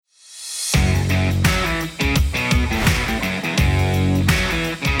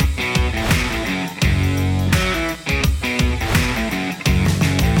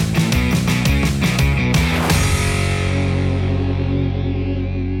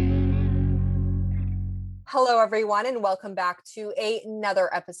Hello, everyone, and welcome back to another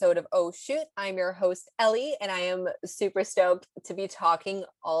episode of Oh Shoot. I'm your host, Ellie, and I am super stoked to be talking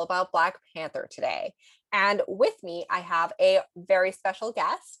all about Black Panther today. And with me, I have a very special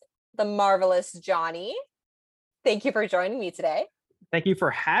guest, the marvelous Johnny. Thank you for joining me today. Thank you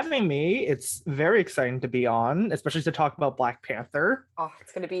for having me. It's very exciting to be on, especially to talk about Black Panther. Oh,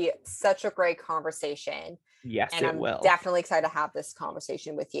 it's going to be such a great conversation. Yes, And it I'm will. definitely excited to have this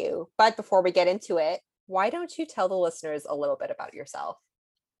conversation with you. But before we get into it, why don't you tell the listeners a little bit about yourself?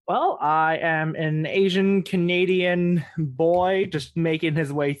 Well, I am an Asian Canadian boy just making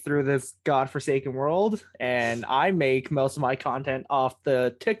his way through this godforsaken world, and I make most of my content off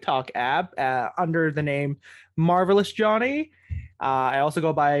the TikTok app under the name Marvelous Johnny. I also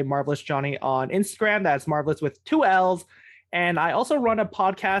go by Marvelous Johnny on Instagram. That's Marvelous with two L's. And I also run a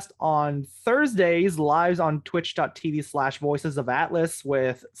podcast on Thursdays, lives on twitch.tv/voices of Atlas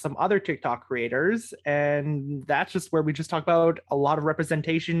with some other TikTok creators. And that's just where we just talk about a lot of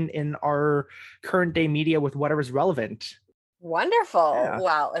representation in our current day media with whatever's relevant. Wonderful. Yeah.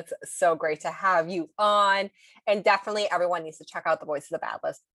 Wow, it's so great to have you on. And definitely everyone needs to check out the Voices of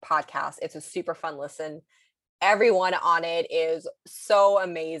Atlas podcast. It's a super fun listen. Everyone on it is so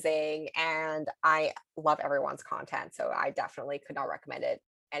amazing, and I love everyone's content. So I definitely could not recommend it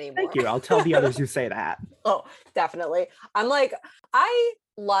anymore. Thank you. I'll tell the others who say that. Oh, definitely. I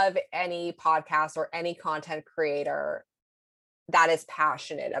love any podcast or any content creator that is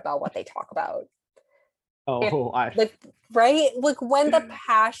passionate about what they talk about. Right? Like when the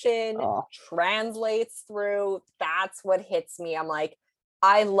passion translates through, that's what hits me. I'm like,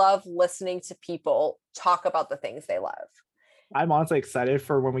 I love listening to people talk about the things they love. I'm honestly excited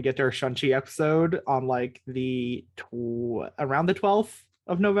for when we get to our Shang-Chi episode on like around the 12th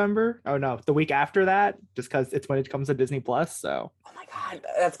of November. Oh no, the week after that, just because it's when it comes to Disney Plus. So oh my god,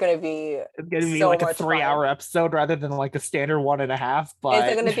 that's gonna be so like a 3-hour episode rather than like a standard 1.5. But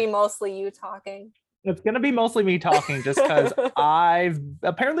is it gonna be mostly you talking? It's gonna be mostly me talking, just because I've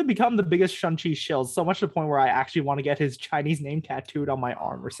apparently become the biggest Shang-Chi shill, so much to the point where I actually want to get his Chinese name tattooed on my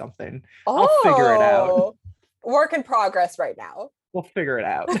arm or something. I'll figure it out. Work in progress right now. We'll figure it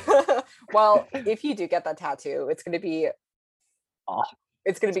out. Well, if you do get that tattoo, it's gonna be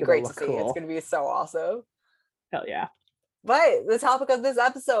it's gonna be great to see. Cool. It's gonna be so awesome. Hell yeah. But the topic of this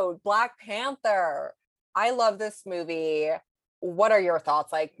episode, Black Panther. I love this movie. What are your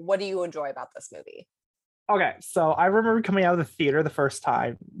thoughts? Like, what do you enjoy about this movie? Okay, so I remember coming out of the theater the first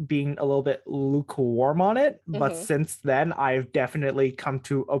time being a little bit lukewarm on it, but since then I've definitely come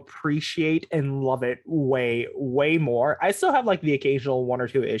to appreciate and love it way, way more. I still have like the occasional one or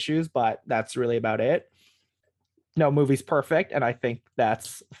two issues, but that's really about it. No movie's perfect, and I think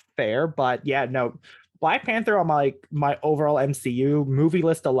that's fair, but yeah, no. Black Panther on my overall MCU movie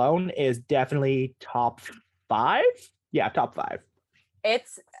list alone is definitely top 5. Yeah, top 5.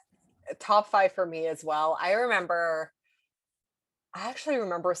 It's top 5 for me as well. I actually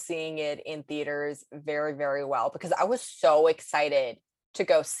remember seeing it in theaters very, very well because I was so excited to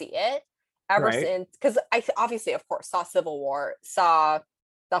go see it since, because I obviously, of course, saw Civil War, saw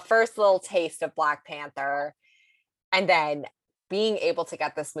the first little taste of Black Panther, and then being able to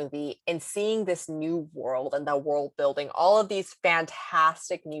get this movie and seeing this new world and the world building, all of these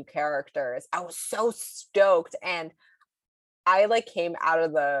fantastic new characters. I was so stoked, and I came out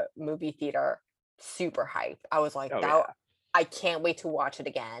of the movie theater super hyped. I was like, I can't wait to watch it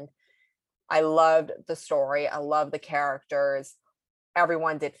again. I loved the story. I love the characters.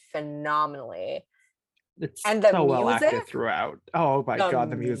 Everyone did phenomenally. It's and the so music, well acted throughout. Oh my god,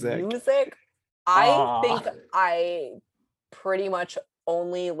 the music. I think I pretty much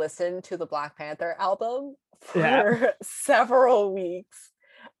only listened to the Black Panther album for several weeks.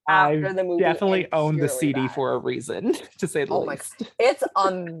 After the movie, definitely owned the CD for a reason, to say the least. It's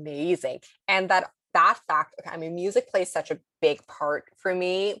amazing. And that fact, I mean, music plays such a big part for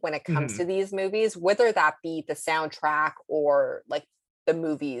me when it comes to these movies, whether that be the soundtrack or like the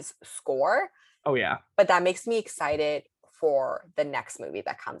movie's score. Oh yeah. But that makes me excited for the next movie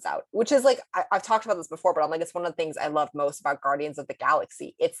that comes out, which is like, I've talked about this before, but I'm like, it's one of the things I love most about Guardians of the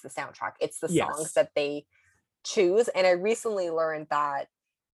Galaxy. It's the soundtrack. It's the songs that they choose. And I recently learned that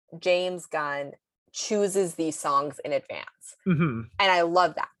James Gunn chooses these songs in advance. And I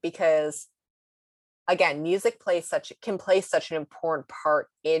love that because, again, music can play such an important part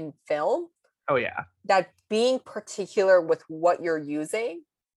in film. Oh yeah. That being particular with what you're using,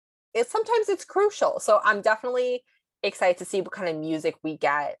 sometimes it's crucial. So I'm definitely excited to see what kind of music we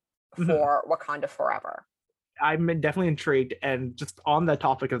get for Wakanda Forever. I'm definitely intrigued. And just on the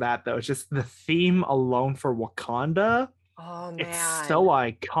topic of that, though, it's just the theme alone for Wakanda Oh It's so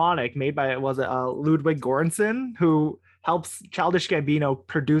man. iconic, made by was it Ludwig Göransson, who helps Childish Gambino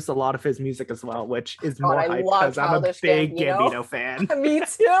produce a lot of his music as well, which is God, more I hype love because I'm a Childish big Gambino. Gambino fan. Me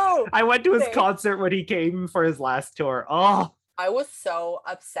too. I went to his Same. concert when he came for his last tour. Oh, I was so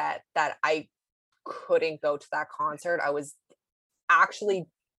upset that I couldn't go to that concert. I was actually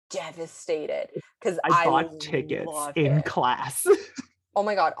devastated because I I bought tickets loved in it. class. Oh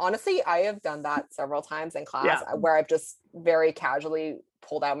my God. Honestly, I have done that several times in class Yeah. where I've just very casually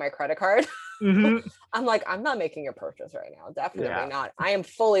pulled out my credit card. Mhm. I'm like, I'm not making a purchase right now. Definitely Yeah, not. I am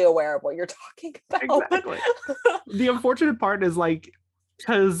fully aware of what you're talking about. exactly. The unfortunate part is like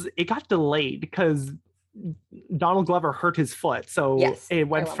because it got delayed because Donald Glover hurt his foot. So Yes, it I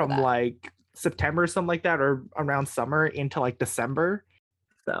went remember from that. like September or something like that, or around summer into like December.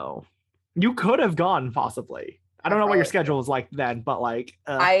 So you could have gone possibly. I I don't know what your probably could schedule have. was like then, but like,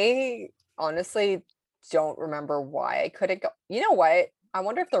 I honestly don't remember why I couldn't go. You know what? I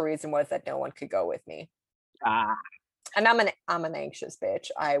wonder if the reason was that no one could go with me. ah, And I'm an anxious bitch.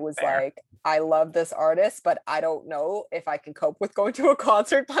 I was fair. like, I love this artist, but I don't know if I can cope with going to a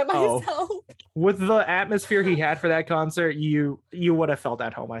concert by Oh, myself. with the atmosphere he had for that concert, you would have felt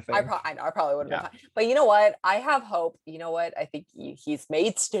at home, I think. I know I probably would have Yeah. been fine. But you know what? I have hope. You know what? I think he's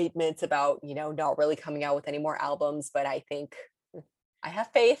made statements about, not really coming out with any more albums, but I think I have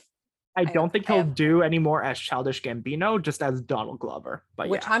faith. I I have don't think I he'll have do any more as Childish Gambino, just as Donald Glover. But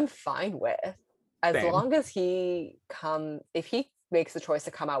which yeah, I'm fine with. As same. long as if he makes the choice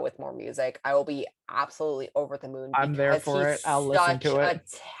to come out with more music, I will be absolutely over the moon I'm there because for he's it. I'll listen such to it. a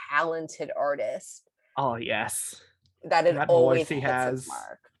talented artist Oh yes. that it That voice always he hits its has.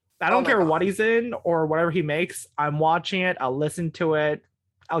 mark. I Oh don't my care what God. he's in or whatever he makes. I'm watching it. I'll listen to it.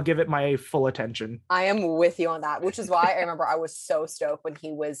 I'll give it my full attention. I am with you on that, which is why I remember I was so stoked when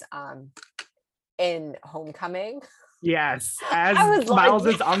he was in Homecoming. Yes, I as was like,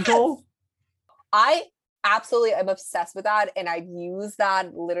 Miles's yes. uncle. I absolutely am obsessed with that. And I use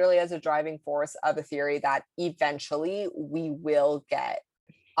that literally as a driving force of a theory that eventually we will get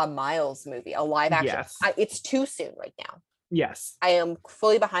a Miles movie, a live action. Yes. It's too soon right now. Yes. I am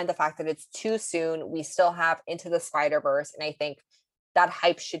fully behind the fact that it's too soon. We still have Into the Spider-Verse. And I think that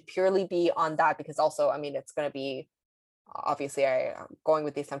hype should purely be on that because also, I mean, it's going to be obviously I'm going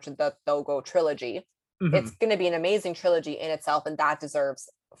with the assumption that they'll go trilogy. It's Mhm. going to be an amazing trilogy in itself, and that deserves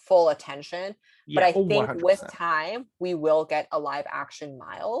full attention. But Yeah, I think with 100%. time, we will get a live action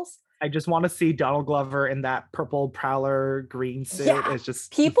Miles. I just want to see Donald Glover in that purple Prowler green suit. Yeah, It's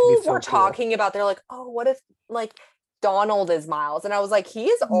just people be were so cool. talking about, they're like, oh, what if like Donald is Miles? And I was like, he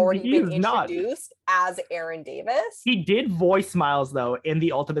has already He been is not. introduced as Aaron Davis. He did voice Miles though in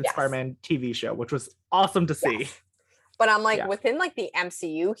the Ultimate Yes, Spider-Man TV show, which was awesome to see. yes. But I'm like, Yeah. within like the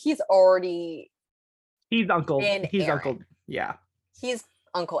MCU, he's already He's Uncle. been He's Aaron. Uncle. Yeah. He's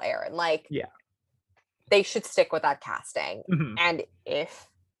Uncle Aaron. Like, Yeah. they should stick with that casting. Mhm. And if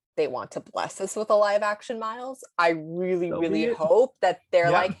they want to bless us with a live action Miles, I really, So be really it. hope that they're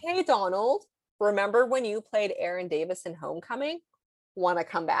Yeah. like, hey, Donald, remember when you played Aaron Davis in Homecoming? Want to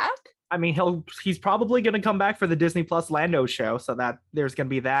come back? I mean, he's probably going to come back for the Disney Plus Lando show, so that there's going to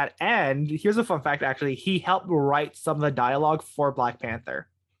be that. And here's a fun fact: actually, he helped write some of the dialogue for Black Panther.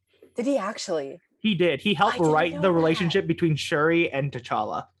 Did he actually? He did. He helped I didn't write know the that. relationship between Shuri and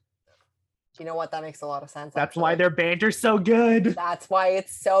T'Challa. You know what? That makes a lot of sense. That's actually. why their banter's so good. That's why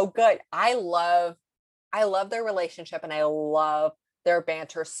it's so good. I love their relationship and I love their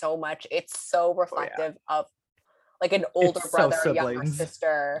banter so much. It's so reflective of like an older It's so brother, younger siblings.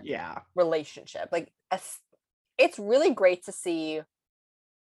 sister Yeah. relationship. Like it's really great to see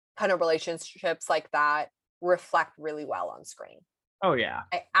kind of relationships like that reflect really well on screen. Oh yeah.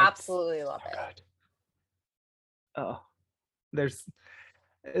 I absolutely love it. God. Oh, there's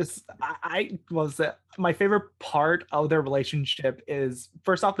I was my favorite part of their relationship is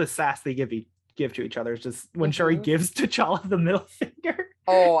first off the sass they give to each other. It's just when Shuri Mhm. gives T'Challa the middle finger.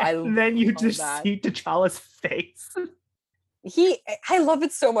 Oh, and then you love just that. see T'Challa's face. I love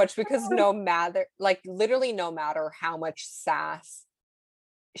it so much because no matter like literally no matter how much sass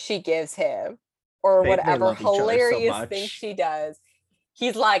she gives him or They whatever love each other so hilarious thing much. she does,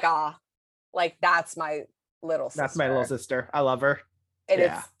 he's like, like that's my little sister. That's my little sister. I love her. And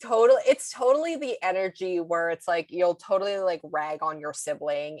Yeah. it's totally the energy where it's like you'll totally like rag on your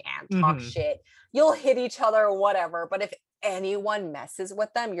sibling and talk shit. You'll hit each other or whatever, but if anyone messes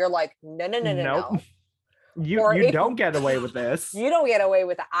with them, you're like, no. Nope. Or You if don't get away with this. you don't get away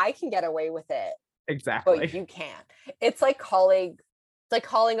with it, I can get away with it. Exactly. But you can't. It's like calling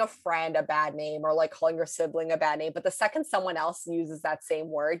a friend a bad name or like calling your sibling a bad name. But the second someone else uses that same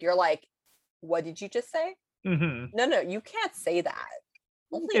word, you're like, what did you just say? Mm-hmm. No, you can't say that.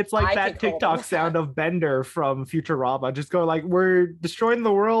 Only It's like I that can call them TikTok sound that. of Bender from Futurama, just going like, "We're destroying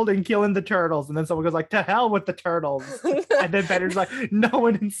the world and killing the turtles," and then someone goes like, "To hell with the turtles," and then Bender's like, "No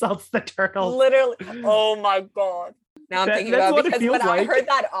one insults the turtles." Literally. Oh my god. Now I'm thinking That's about it what it because when feels I like. heard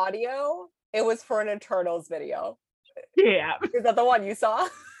that audio, it was for an Eternals video. Yeah. Is that the one you saw?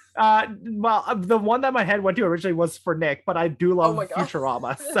 Well, the one that my head went to originally was for Nick, but I do Oh my love god.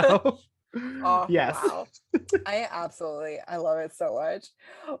 Futurama, so Oh yes. wow. I love it so much.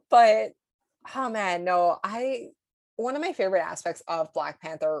 But oh man, no, one of my favorite aspects of Black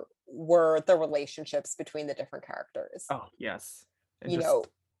Panther were the relationships between the different characters. Oh yes, and You know,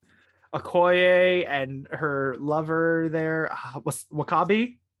 just Okoye and her lover there was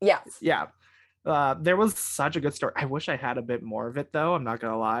Wakabi. yes. Yeah, there was such a good story. I wish I had a bit more of it though. I'm not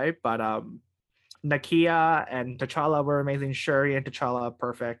gonna lie, but Nakia and T'Challa were amazing. Shuri and T'Challa,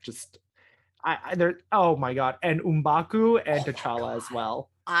 perfect. Just there. Oh my god, and Umbaku and Oh my T'Challa as god. well.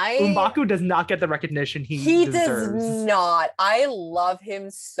 I Umbaku does not get the recognition he He does deserves. not. I love him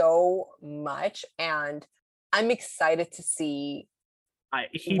so much, and I'm excited to see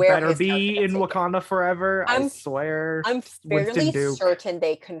He where better his character be gets in taken. Wakanda forever. I I'm swear. I'm Winston fairly Duke. certain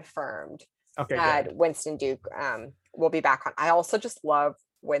they confirmed Okay, that good. Winston Duke will be back on. I also just love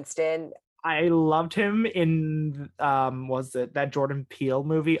Winston. I loved him in was it that Jordan Peele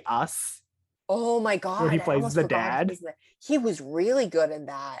movie Us, Oh my when he god, I plays almost the forgot dad. he was really good in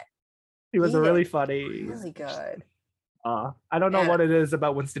that. He was He a did really funny. really good. I don't know And what it is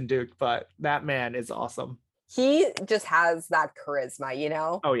about Winston Duke, but that man is awesome. he just has that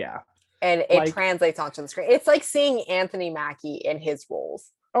charisma, Oh yeah. and it Like, translates onto the screen. It's like seeing Anthony Mackie in his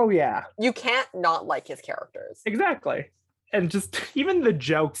roles. oh yeah. You can't not like his characters. Exactly. And just even the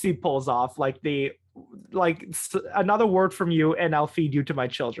jokes he pulls off, another word from you and I'll feed you to my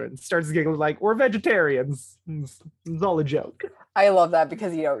children. Starts giggling like, we're vegetarians. It's all a joke. I love that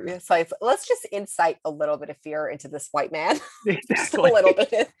because it's like, let's just incite a little bit of fear into this white man. Just a Exactly. little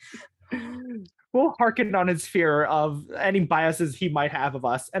bit. We'll hearken on his fear of any biases he might have of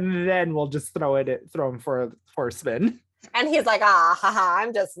us, and then we'll just throw him for a spin. And he's like, haha,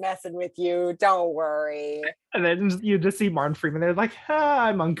 I'm just messing with you. Don't worry. And then you just see Martin Freeman there, like,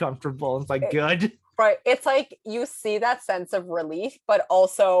 I'm uncomfortable. It's like, good. Right. It's like you see that sense of relief, but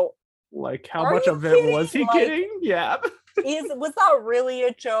also, like, how much of it was he kidding? Yeah. Was that really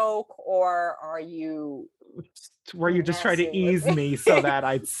a joke, or were you just trying to ease me so that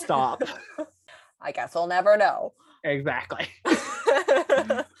I'd stop? I guess we'll never know. Exactly.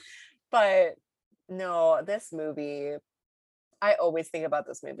 But no, this movie, I always think about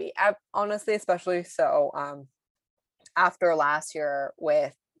this movie. Honestly, especially so after last year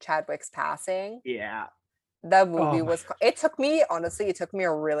with Chadwick's passing. Yeah. The movie it took me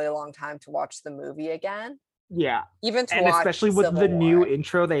a really long time to watch the movie again. Yeah. Even to and watch especially with Civil the War. New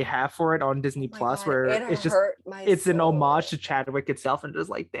intro they have for it on Disney Plus, where it's an homage to Chadwick itself, and just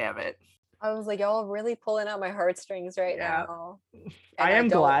like, damn it. I was like, y'all really pulling out my heartstrings right now. I am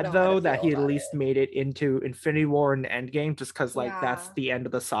glad though that he at least made it into Infinity War and Endgame, just because that's the end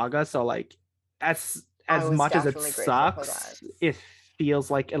of the saga. So like, as much as it sucks, it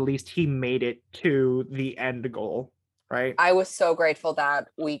feels like at least he made it to the end goal, right? I was so grateful that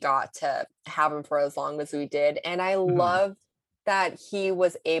we got to have him for as long as we did, and I love that he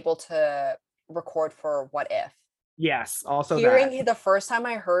was able to record for What If. Yes, also hearing the first time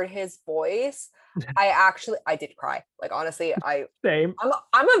I heard his voice, I did cry. Like, honestly, same.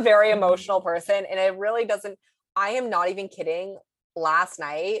 I'm a very emotional person, and it really doesn't. I am not even kidding. Last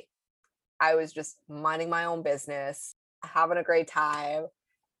night, I was just minding my own business, having a great time,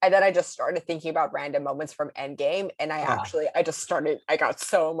 and then I just started thinking about random moments from Endgame, and I got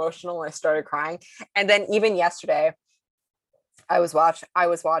so emotional and I started crying. And then even yesterday, I was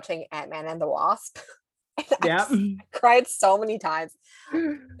watching Ant-Man and the Wasp. I cried so many times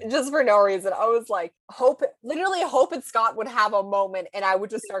just for no reason. I was like, Hope and Scott would have a moment and I would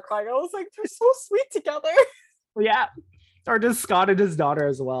just start crying. I was like, they're so sweet together. Yeah. Or just Scott and his daughter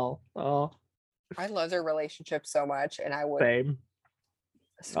as well. Oh, I love their relationship so much, and I would. Same.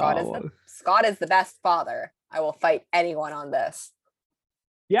 Scott is the best father. I will fight anyone on this.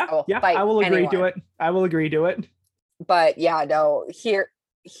 Yeah, I will agree to it. I will agree to it. But yeah, no,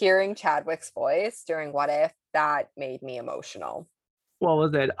 hearing Chadwick's voice during What If, that made me emotional. What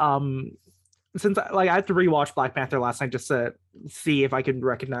was it? Since I had to rewatch Black Panther last night just to see if I could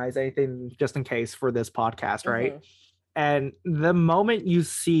recognize anything, just in case for this podcast, right? Mm-hmm. And the moment you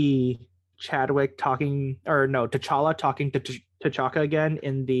see T'Challa talking to T'Chaka again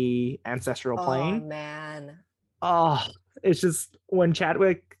in the ancestral plane. Oh man. Oh, it's just when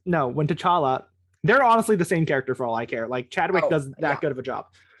T'Challa They're honestly the same character for all I care. Like Chadwick does that good of a job.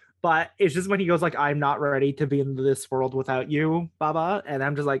 But it's just when he goes like, I'm not ready to be in this world without you, Baba. And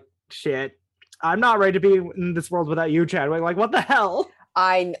I'm just like, shit, I'm not ready to be in this world without you, Chadwick. Like, what the hell?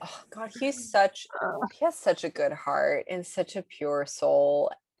 God, he has such a good heart and such a pure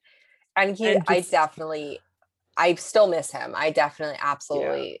soul. And I still miss him. I definitely,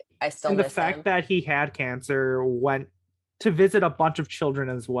 absolutely, I still miss him. And the fact that he had cancer, went to visit a bunch of children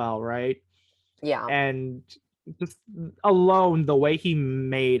as well, right? Yeah. And just alone, the way he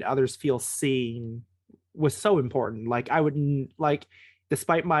made others feel seen was so important. Like, I would, like,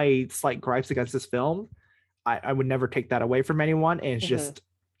 despite my slight gripes against this film, I would never take that away from anyone. And it's just,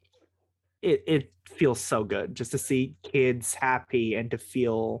 it feels so good just to see kids happy and to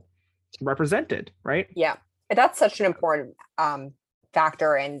feel represented, right? Yeah. And that's such an important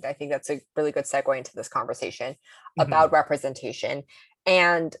factor. And I think that's a really good segue into this conversation about representation.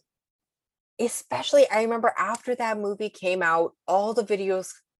 And especially, I remember after that movie came out, all the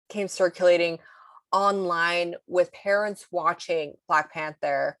videos came circulating online with parents watching Black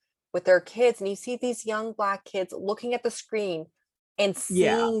Panther with their kids. And you see these young Black kids looking at the screen and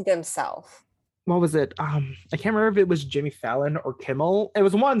seeing themselves. What was it? I can't remember if it was Jimmy Fallon or Kimmel. It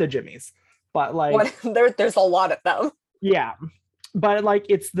was one of the Jimmys. But like there's a lot of them. Yeah. But like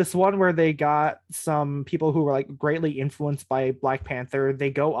it's this one where they got some people who were like greatly influenced by Black Panther. They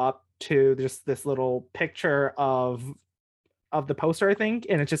go up to just this little picture of the poster, I think,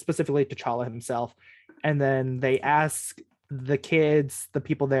 and it's just specifically T'Challa himself. And then they ask the kids, the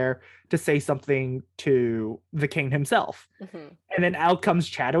people there, to say something to the king himself. And then out comes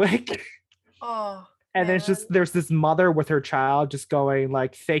Chadwick. Oh. And then it's just, there's this mother with her child just going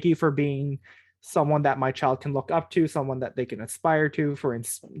like, thank you for being someone that my child can look up to, someone that they can aspire to, for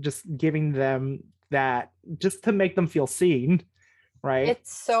just giving them that, just to make them feel seen, right?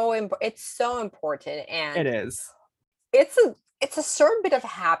 It's so important. And it is. It's a certain bit of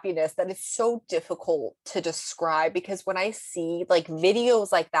happiness that is so difficult to describe, because when I see like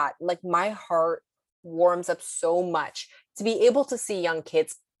videos like that, like my heart warms up so much to be able to see young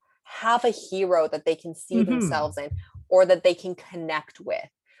kids have a hero that they can see themselves in, or that they can connect with,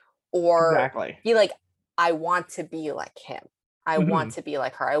 or be like, I want to be like him. I want to be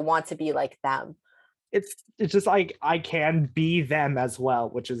like her. I want to be like them. It's just like, I can be them as well,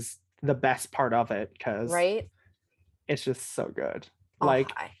 which is the best part of it, because it's just so good. Like,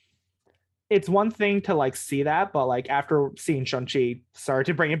 it's one thing to like see that, but like after seeing Shang-Chi, sorry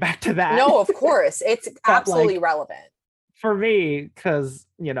to bring it back to that. No, of course. It's absolutely relevant. For me, because,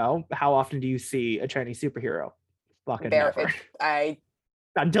 you know, how often do you see a Chinese superhero? Fucking never.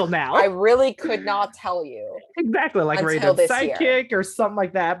 Until now. I really could not tell you. Exactly, like Raiden's sidekick or something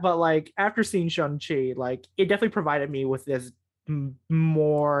like that. But like after seeing Shang-Chi, like it definitely provided me with this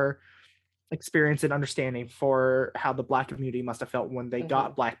more experience and understanding for how the Black community must have felt when they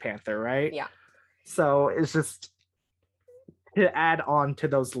got Black Panther, right? Yeah. So it's just to add on to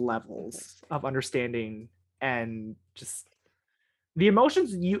those levels of understanding and just the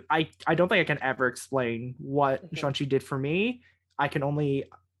emotions. I don't think I can ever explain what Shang-Chi did for me. I can only,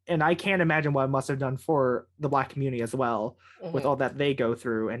 and I can't imagine what it must have done for the Black community as well, with all that they go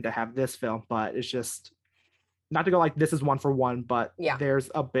through, and to have this film. But it's just, not to go like this is one for one, but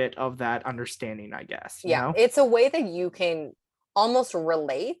there's a bit of that understanding, I guess. You know? It's a way that you can almost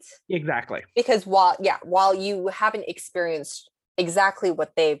relate. Exactly. Because while you haven't experienced exactly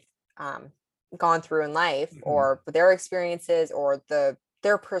what they've gone through in life, or their experiences, or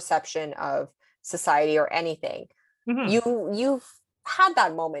their perception of society or anything, you've had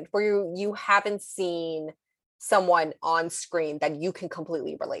that moment where you haven't seen someone on screen that you can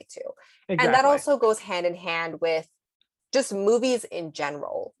completely relate to. Exactly. And that also goes hand in hand with just movies in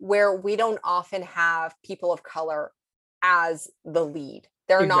general, where we don't often have people of color as the lead.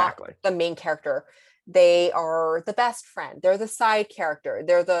 They're not the main character. They are the best friend. They're the side character.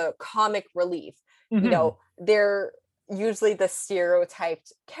 They're the comic relief. You know, they're usually the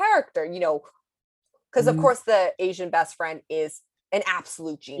stereotyped character, you know, because of course the Asian best friend is an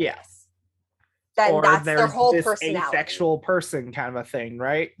absolute genius. Or that's their whole personality. Asexual person kind of a thing,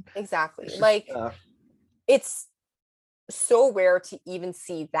 right? Exactly. Like it's so rare to even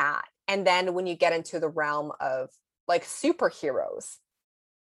see that. And then when you get into the realm of like superheroes,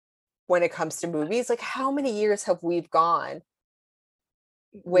 when it comes to movies, like how many years have we gone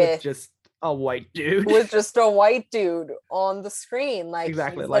with just a white dude? With just a white dude on the screen. Like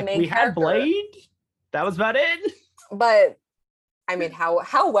exactly. Like we had Blade. That was about it. But I mean,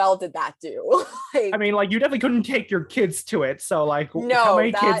 how well did that do? Like, I mean, like you definitely couldn't take your kids to it. So like, how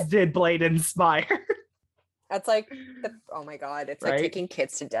many kids did Blade inspire? That's like, oh my God, it's like taking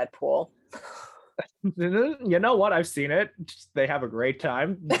kids to Deadpool. You know what? I've seen it. They have a great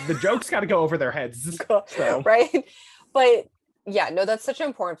time. The jokes got to go over their heads. So. Right? But yeah, no, that's such an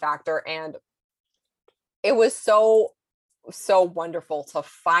important factor. And it was so wonderful to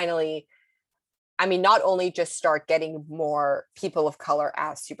finally, I mean, not only just start getting more people of color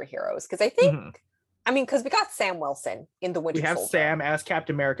as superheroes, because I think, I mean, because we got Sam Wilson in The Winter Soldier. We have Sam as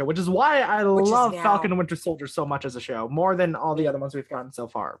Captain America, which is why I love Falcon and Winter Soldier so much as a show, more than all the other ones we've gotten so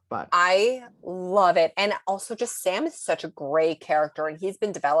far. But I love it. And also just Sam is such a great character, and he's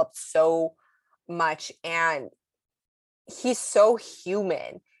been developed so much, and he's so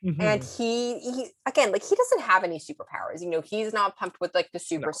human. And he again, like, he doesn't have any superpowers. You know, he's not pumped with like the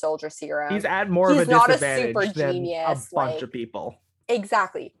super soldier serum. He's at more of a disadvantage not a super genius, than a bunch of people.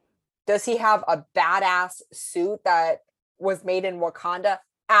 Exactly. Does he have a badass suit that was made in Wakanda?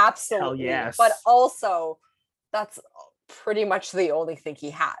 Absolutely. Hell yes. But also, that's pretty much the only thing he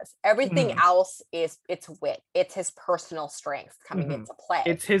has. Everything else is it's wit. It's his personal strength coming into play.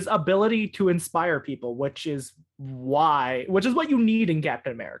 It's his ability to inspire people, which is what you need in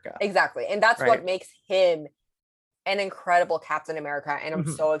Captain America. Exactly. And that's what makes him an incredible Captain America. And I'm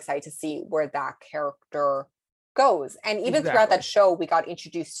so excited to see where that character goes. And even throughout that show, we got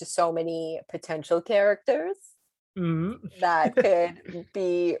introduced to so many potential characters that could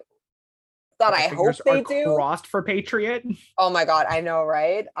be that I hope they do. Crossed for Patriot. Oh my God, I know,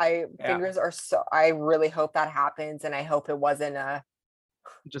 right? Fingers are so. I really hope that happens, and I hope it wasn't a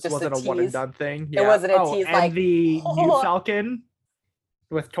wasn't a one and done thing. Yeah. It wasn't a tease. And like the new Falcon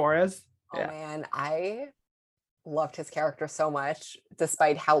with Torres. Oh man, I loved his character so much,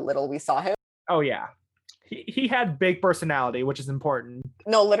 despite how little we saw him. Oh yeah, he had big personality, which is important.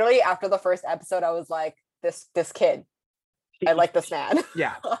 No, literally after the first episode, I was like, this kid. I like this man.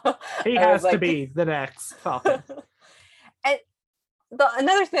 Yeah. He has to be the next Falcon. And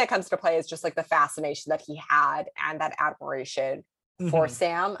another thing that comes to play is just like the fascination that he had and that admiration for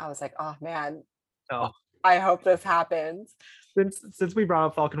Sam. I was like, oh man, I hope this happens. Since we brought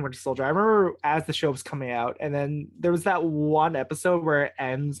up Falcon Winter Soldier, I remember as the show was coming out, and then there was that one episode where it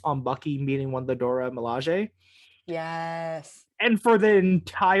ends on Bucky meeting one of the Dora Milaje. Yes. And for the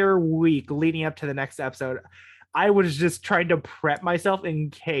entire week leading up to the next episode, I was just trying to prep myself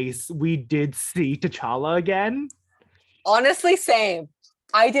in case we did see T'Challa again. Honestly, same.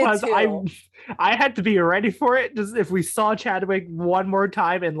 I did too. I had to be ready for it. Just if we saw Chadwick one more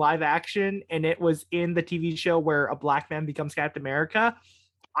time in live action and it was in the TV show where a black man becomes Captain America,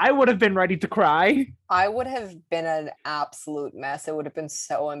 I would have been ready to cry. I would have been an absolute mess. It would have been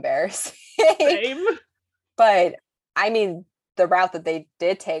so embarrassing. Same. But I mean, the route that they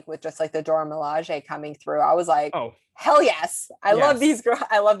did take with just like the Dora Milaje coming through, I was like, oh hell yes. I love these girls.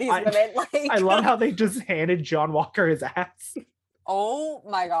 I love these women. Like, I love how they just handed John Walker his ass. Oh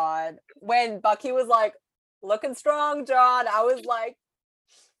my God. When Bucky was like, looking strong, John, I was like,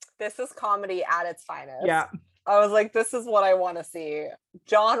 this is comedy at its finest. Yeah. I was like, this is what I want to see.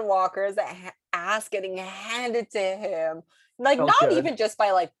 John Walker's ass getting handed to him. Like, not good. Even just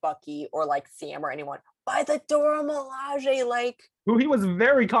by like Bucky or like Sam or anyone, by the Dora Milaje, like, who he was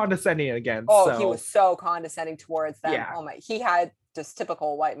very condescending against. Oh, he was so condescending towards them. Yeah. Oh my, he had just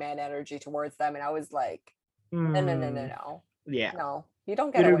typical white man energy towards them, and I was like, no. Yeah, no, you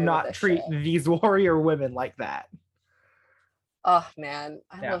don't get. You do not treat these warrior women like that. Oh man,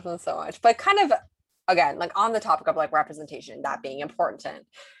 I love them so much. But kind of, again, like on the topic of like representation, that being important.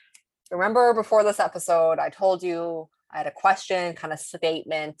 Remember before this episode, I told you I had a question, kind of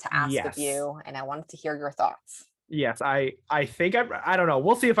statement to ask of you, and I wanted to hear your thoughts. Yes, I think I don't know.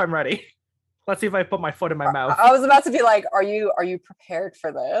 We'll see if I'm ready. Let's see if I put my foot in my mouth. I was about to be like, are you prepared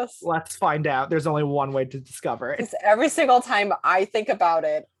for this? Let's find out. There's only one way to discover it. Because every single time I think about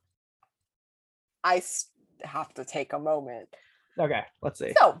it, I have to take a moment. Okay, let's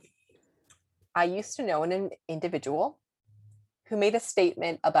see. So, I used to know an individual who made a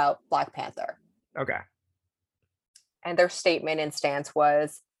statement about Black Panther. Okay. And their statement and stance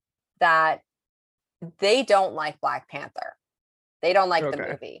was that they don't like Black Panther. They don't like the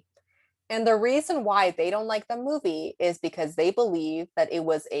movie. And the reason why they don't like the movie is because they believe that it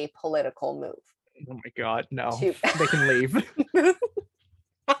was a political move. Oh my God, no. They can leave.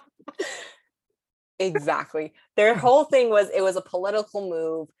 Exactly. Their whole thing was it was a political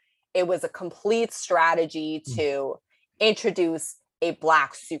move. It was a complete strategy to introduce a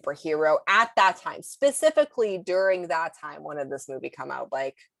Black superhero at that time, specifically during that time. When did this movie come out?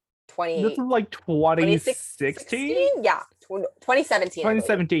 Like 20? This is like 2016? Yeah, 2017.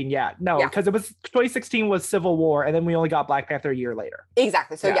 2017, yeah. No, because it was 2016 was Civil War, and then we only got Black Panther a year later.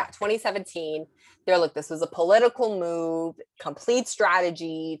 Exactly. So 2017, they're like, this was a political move, complete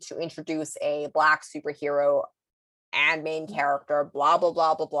strategy to introduce a Black superhero and main character, blah, blah,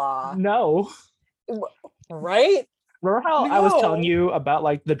 blah, blah, blah. No. Right? Remember how I was telling you about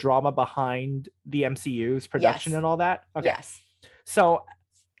like the drama behind the MCU's production and all that? Okay. Yes. So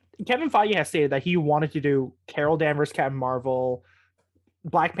Kevin Feige has stated that he wanted to do Carol Danvers, Captain Marvel,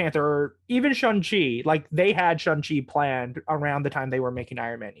 Black Panther, even Shang-Chi. Like they had Shang-Chi planned around the time they were making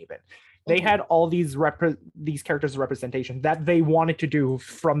Iron Man even. They had all these characters' representation that they wanted to do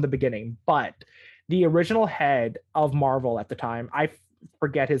from the beginning. But the original head of Marvel at the time, I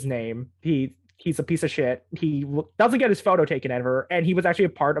forget his name. He's a piece of shit. He doesn't get his photo taken ever. And he was actually a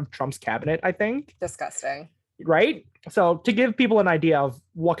part of Trump's cabinet, I think. Disgusting. Right? So to give people an idea of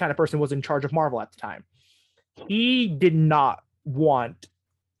what kind of person was in charge of Marvel at the time, he did not want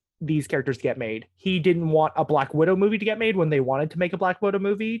these characters to get made. He didn't want a Black Widow movie to get made when they wanted to make a Black Widow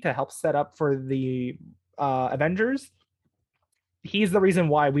movie to help set up for the Avengers. He's the reason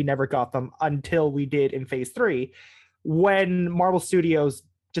why we never got them until we did in Phase 3, when Marvel Studios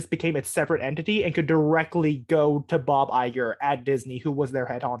just became its separate entity and could directly go to Bob Iger at Disney, who was their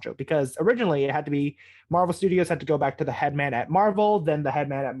head honcho. Because originally it had to be Marvel Studios had to go back to the head man at Marvel, then the head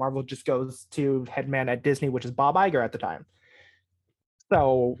man at Marvel just goes to head man at Disney, which is Bob Iger at the time.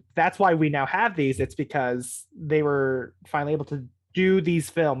 So that's why we now have these. It's because they were finally able to do these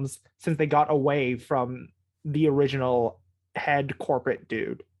films since they got away from the original head corporate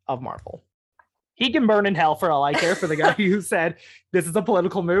dude of Marvel. He can burn in hell for all I care for the guy who said this is a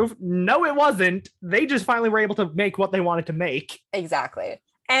political move. No, it wasn't. They just finally were able to make what they wanted to make. Exactly.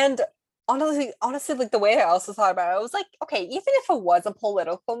 And honestly, like the way I also thought about it, I was like, okay, even if it was a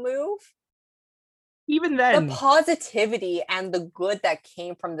political move, even then, the positivity and the good that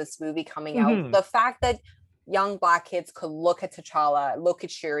came from this movie coming out, the fact that young Black kids could look at T'Challa, look at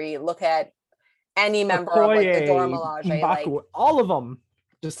Shuri, look at any member of like the Dora Milaje, like all of them.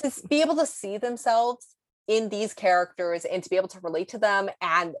 Just to be able to see themselves in these characters and to be able to relate to them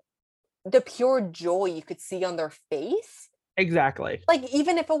and the pure joy you could see on their face. Exactly. Like,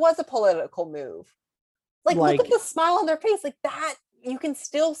 even if it was a political move, like look at the smile on their face, like that, you can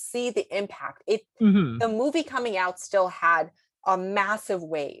still see the impact. The movie coming out still had a massive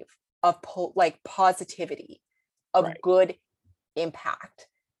wave of positivity, of good impact.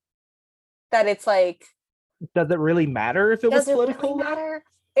 That it's like, does it really matter if it was political? Really matter?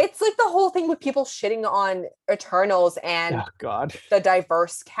 It's like the whole thing with people shitting on Eternals and the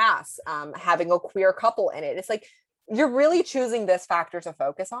diverse cast, having a queer couple in it. It's like, you're really choosing this factor to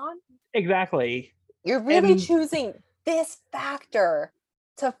focus on. Exactly. You're really choosing this factor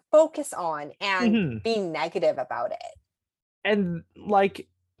to focus on and be negative about it. And like,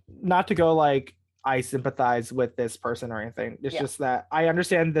 not to go like, I sympathize with this person or anything. It's just that I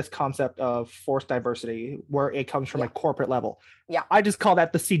understand this concept of forced diversity where it comes from a corporate level. Yeah. I just call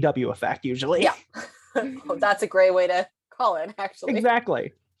that the CW effect usually. Yeah. Oh, that's a great way to call it, actually.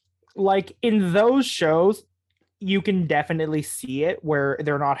 Exactly. Like in those shows, you can definitely see it where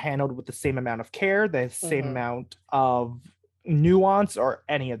they're not handled with the same amount of care, the same amount of nuance or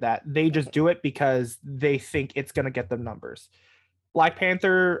any of that. They just do it because they think it's going to get them numbers. Black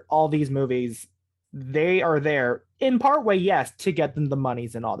Panther, all these movies, they are there in part way, yes, to get them the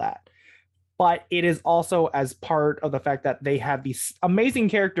monies and all that. But it is also as part of the fact that they have these amazing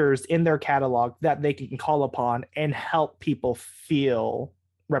characters in their catalog that they can call upon and help people feel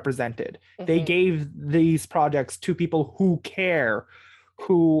represented. They gave these projects to people who care,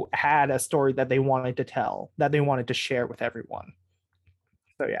 who had a story that they wanted to tell, that they wanted to share with everyone.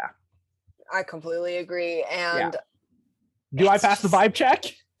 So yeah. I completely agree. And do I pass the vibe check?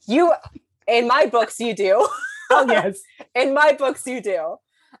 You, in my books, you do. Oh, yes. In my books, you do.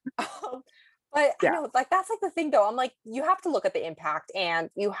 But I know, like, that's like the thing, though. I'm like, you have to look at the impact and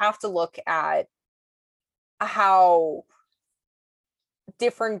you have to look at how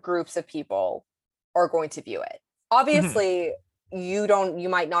different groups of people are going to view it. Obviously, you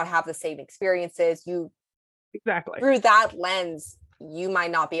might not have the same experiences. Through that lens, you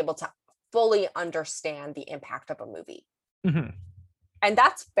might not be able to fully understand the impact of a movie. And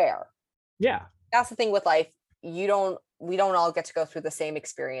that's fair. Yeah. That's the thing with life. We don't all get to go through the same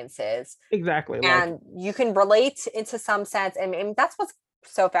experiences. Exactly. And you can relate into some sense. And that's what's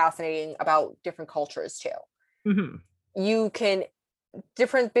so fascinating about different cultures too. You can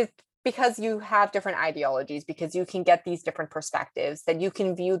because you have different ideologies, because you can get these different perspectives, that you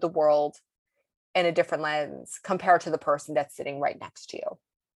can view the world in a different lens compared to the person that's sitting right next to you.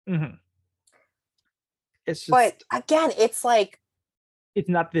 It's But just, again, it's like, it's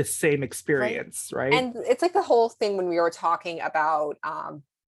not the same right? experience, right? And it's like the whole thing when we were talking about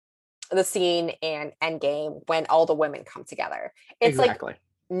the scene in Endgame when all the women come together. It's like Exactly.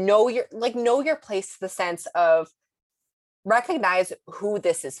 know your place, to the sense of recognize who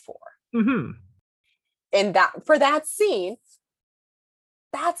this is for. Mm-hmm. And that for that scene,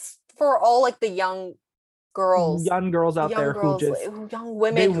 that's for all like the young girls, Young girls out there who just, young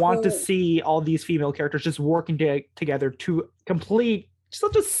they women want to who see all these female characters just working together to complete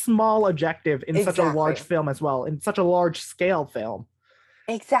such a small objective in such a large exactly, film as well, in such a large scale film.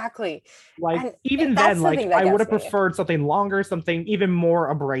 exactly. Like And even then, that's the like thing that I would gets have me. preferred something longer, something even more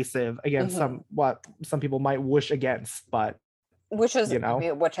abrasive against Mhm. some what some people might wish against, but Which is, you I know.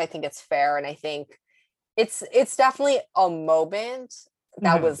 mean, which I think it's fair, and I think it's definitely a moment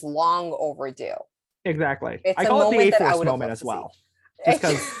that Mhm. was long overdue. Exactly. It's I a call it the moment A that I Force would have moment loved as to see. well. Just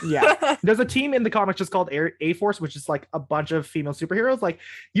because, yeah. There's a team in the comics just called A Force, which is like a bunch of female superheroes. Like,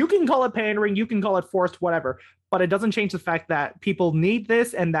 you can call it pandering, you can call it forced, whatever, but it doesn't change the fact that people need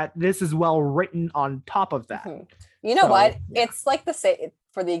this and that this is well written on top of that. Mhm. You know So, what? yeah. It's like the same,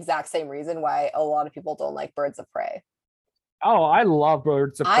 for the exact same reason why a lot of people don't like Birds of Prey. Oh, I love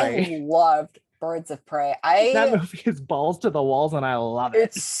Birds of I Prey. loved Birds of Prey. That movie is balls to the walls, and I love it.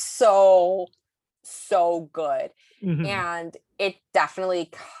 It's so good. Mhm. And it definitely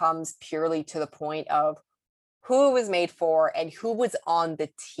comes purely to the point of who it was made for and who was on the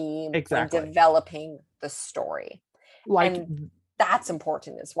team when Exactly. developing the story. Like, And that's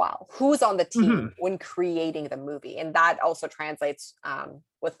important as well. Who's on the mhm. team when creating the movie? And that also translates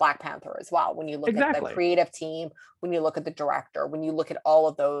with Black Panther as well. When you look at the Exactly. creative team, when you look at the director, when you look at all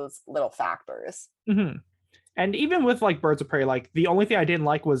of those little factors. Mhm. And even with like Birds of Prey, like the only thing I didn't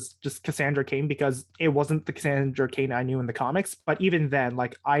like was just Cassandra Cain because it wasn't the Cassandra Cain I knew in the comics. But even then,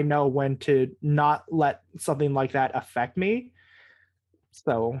 like I know when to not let something like that affect me.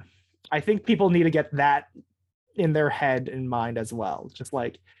 So I think people need to get that in their head and mind as well. Just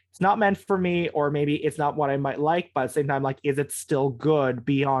like it's not meant for me, or maybe it's not what I might like, but at the same time, like, is it still good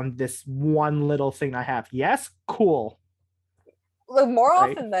beyond this one little thing I have? Yes, cool. Look, more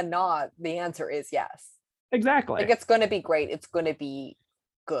Right. often than not, the answer is yes. Like, Exactly. it's going to be great. It's going to be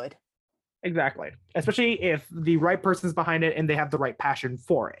good. Exactly. Especially if the right person's behind it and they have the right passion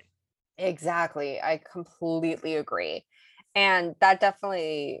for it. Exactly. I completely agree. And that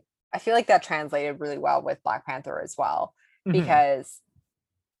definitely, I feel like that translated really well with Black Panther as well. Mhm. Because,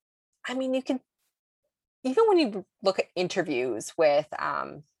 I mean, you can, even when you look at interviews with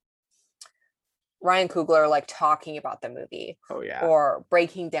Ryan Coogler, like talking about the movie Oh yeah. or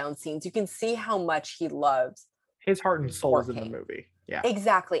breaking down scenes, you can see how much he loves His heart and soul is in the working. movie. Yeah.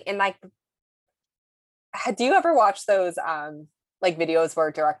 Exactly. And like, do you ever watch those like videos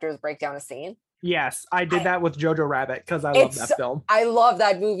where directors break down a scene? Yes, I did I that with Jojo Rabbit because I love it's that film. I love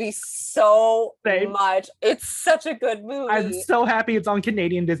that movie so Same. much. It's such a good I'm movie. so happy it's on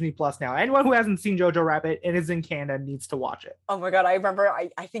Canadian Disney Plus now. Anyone who hasn't seen Jojo Rabbit and is in Canada needs to watch it. Oh my god, I remember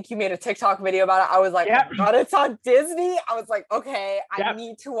I think you made a TikTok video about it. I was like, oh Yep. my god, it's on Disney. I was like, okay, I Yep.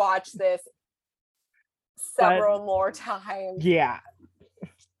 need to watch this But several more times. yeah.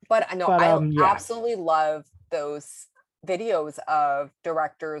 But I know But I yeah. absolutely love those videos of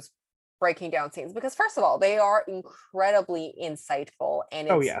directors breaking down scenes because first of all, they are incredibly insightful and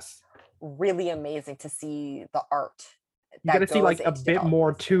Oh it's yes. really amazing to see the art You get to that see goes like a into bit developing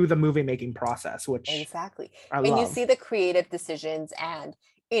more the scene. to the movie making process, which Exactly. I And you love. see the creative decisions and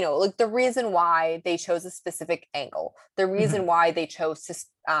like the reason why they chose a specific angle, the Mhm. reason why they chose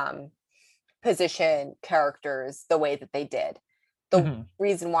to position characters the way that they did, the Mhm.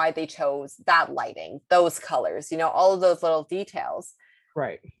 reason why they chose that lighting, those colors, all of those little details.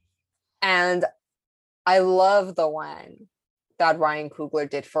 Right. And I love the one that Ryan Coogler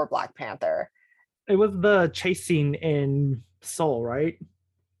did for Black Panther. It was the chase scene in Soul, right?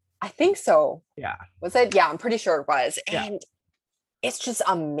 I think so. Yeah. Was it? Yeah, I'm pretty sure it was. Yeah. And it's just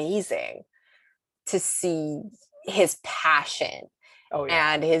amazing to see his passion Oh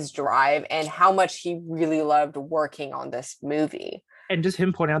yeah. and his drive and how much he really loved working on this movie. And just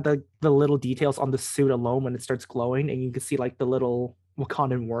him pointing out the little details on the suit alone when it starts glowing, and you can see like the little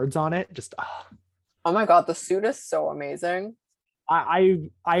Wakandan words on it. Just Oh my god, the suit is so amazing.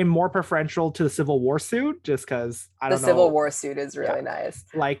 I'm more preferential to the Civil War suit just because I The don't Civil know. War suit is Yeah, really nice.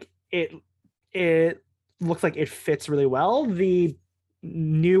 like it looks like it fits really well. The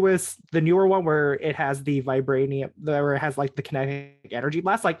newer one where it has the vibranium, where it has like the kinetic energy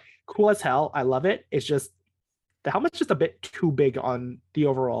blast, like cool as hell. I love it. It's just the helmet's just a bit too big on the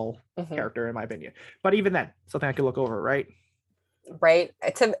overall Mhm. character, in my opinion. But even then, something I could look over, right? Right?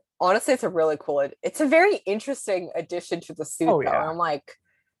 honestly, it's a really cool, it's a very interesting addition to the suit, though. Yeah. And I'm like,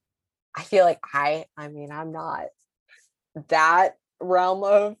 I feel like I mean, I'm not that realm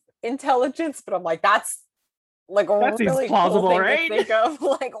of intelligence, but I'm like, that's like a That seems really plausible, cool thing right? to think of.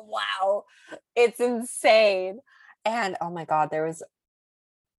 Like, wow, it's insane. And oh my God, there was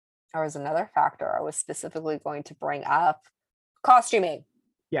another factor I was specifically going to bring up: costuming.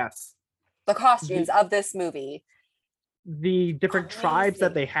 Yes. The costumes of this movie, the different tribes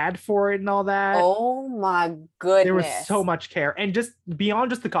that amazing. they had for it and all that. Oh my There was goodness. so much care. And just beyond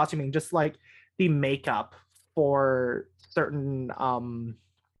just the costuming, just like the makeup for certain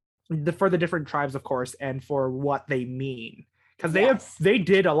for the different tribes, of course, and for what they mean. Because Yes. they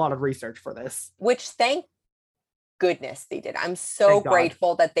did a lot of research for this. Which, thank goodness they did. I'm so Thank God.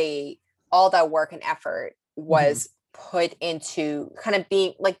 grateful that all that work and effort was put into kind of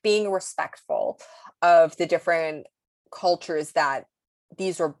being respectful of the different cultures that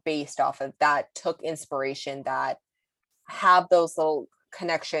these were based off of, that took inspiration, that have those little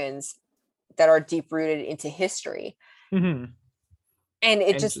connections that are deep rooted into history. Mm-hmm. And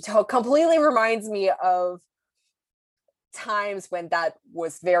it just completely reminds me of times when that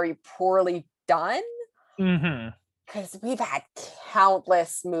was very poorly done. Mm-hmm. Because we've had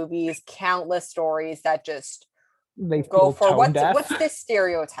countless movies, countless stories that just they go for what's this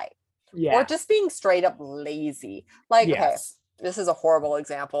stereotype, yeah, or just being straight up lazy. Like, yes. okay, this is a horrible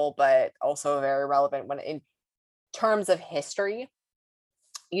example, but also very relevant when in terms of history.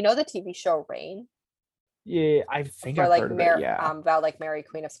 You know the TV show Reign? Yeah, I think For I've like heard of it. Yeah, about like Mary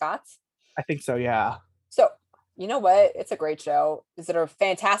Queen of Scots. I think so. Yeah. So you know what? It's a great show. Is it a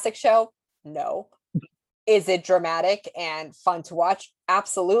fantastic show? No. Is it dramatic and fun to watch?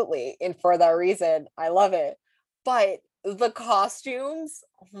 Absolutely. And for that reason, I love it. But the costumes,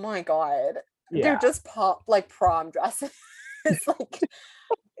 oh my God, they're just prom dresses. Like,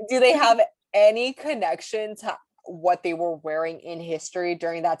 do they have any connection to what they were wearing in history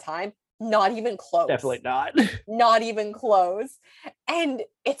during that time? Not even close. Definitely not. Not even close. And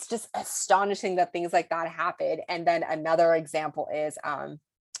it's just astonishing that things like that happen. And then another example is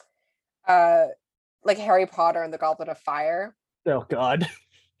like Harry Potter and the Goblet of Fire. Oh God.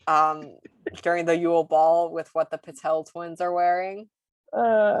 During the Yule Ball with what the Patel twins are wearing.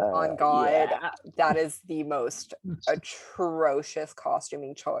 On God, that is the most atrocious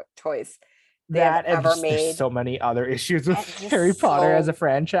costuming choice they have ever made. There's so many other issues with Harry Potter as a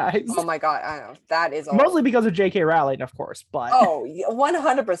franchise. Oh my God, I know that is mostly because of J.K. Rowling, of course. But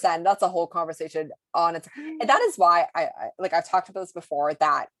 100%, that's a whole conversation on its. And that is why I like I've talked about this before,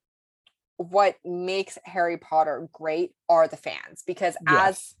 that what makes Harry Potter great are the fans, because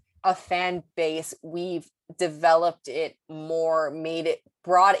as a fan base, we've developed it more,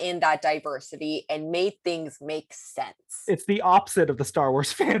 brought in that diversity and made things make sense. It's the opposite of the Star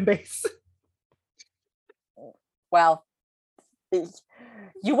Wars fan base. Well,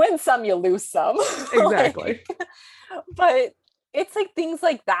 you win some, you lose some. Exactly. But it's like things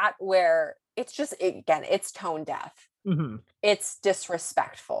like that where it's just, again, it's tone deaf. Mm-hmm. It's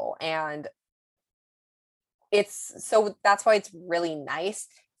disrespectful, and so that's why it's really nice.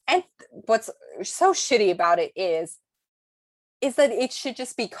 And what's so shitty about it is that it should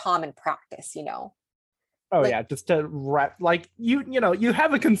just be common practice, you know? Oh, like, yeah, just to like you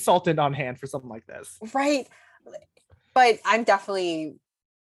have a consultant on hand for something like this. Right. But I'm definitely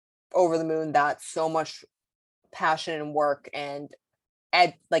over the moon that so much passion and work and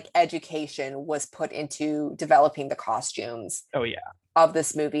education was put into developing the costumes. Oh, yeah. Of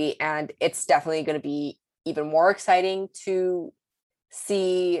this movie, and it's definitely going to be even more exciting to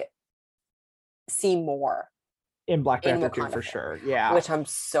see more in Black Panther 2 for sure. Yeah, which I'm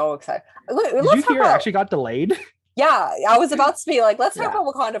so excited. Did you hear it actually got delayed? Yeah, I was about to be like, let's talk about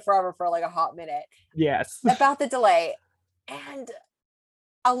Wakanda Forever for like a hot minute. Yes. About the delay. And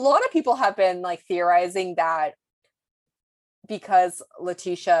a lot of people have been like theorizing that because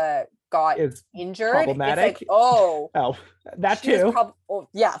Letitia got injured, problematic. It's like, that too.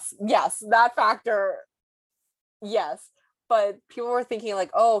 Yes, that factor. Yes. But people were thinking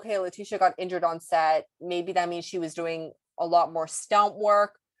like, oh, okay, Letitia got injured on set. Maybe that means she was doing a lot more stunt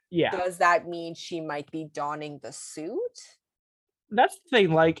work. Yeah. Does that mean she might be donning the suit? That's the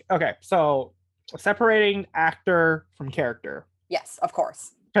thing. Like, okay, so separating actor from character. Yes, of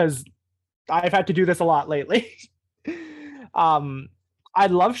course. Because I've had to do this a lot lately. I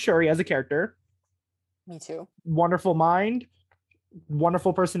love Shuri as a character. Me too. Wonderful mind,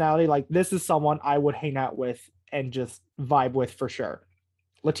 wonderful personality. Like, this is someone I would hang out with and just vibe with for sure.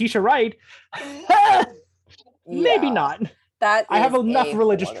 Letitia Wright, maybe not. That I have enough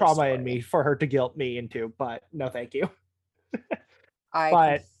religious trauma in me for her to guilt me into, but no, thank you.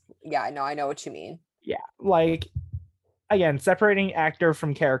 I Yeah, no, I know what you mean. Yeah, like again, separating actor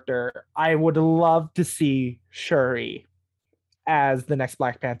from character, I would love to see Shuri as the next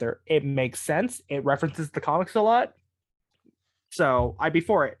Black Panther. It makes sense. It references the comics a lot. So I'd be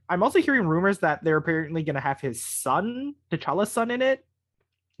for it. I'm also hearing rumors that they're apparently going to have his son, T'Challa's son, in it,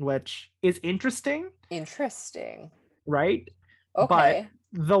 which is interesting, Interesting. right? But Okay.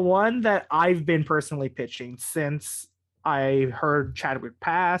 the one that I've been personally pitching since I heard Chadwick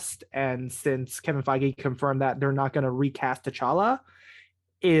passed and since Kevin Feige confirmed that they're not going to recast T'Challa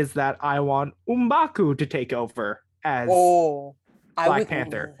is that I want M'Baku to take over as Oh, I Black would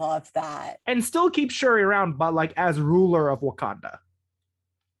Panther love that. and still keep Shuri around, but like as ruler of Wakanda,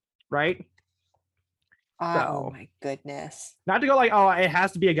 right? Oh So my goodness. not to go like, oh, it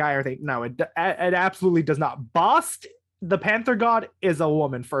has to be a guy or thing. No, it absolutely does not. Bast, the Panther God, is a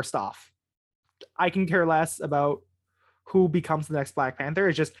woman. First off, I can care less about who becomes the next Black Panther.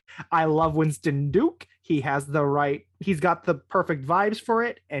 It's just I love Winston Duke. He has the right. He's got the perfect vibes for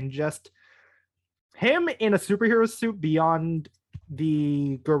it, and just him in a superhero suit beyond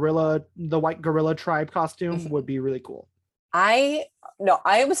the white gorilla tribe costume would be really cool. I no,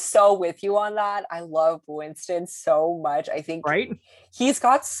 I am so with you on that. I love Winston so much. I think Right? he's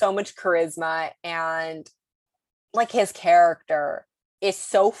got so much charisma, and like his character is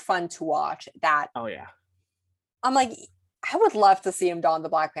so fun to watch that Oh yeah. I'm like, I would love to see him don the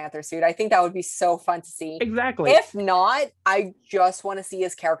Black Panther suit. I think that would be so fun to see. Exactly. If not, I just want to see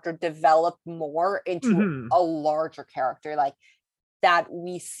his character develop more into a larger character, like that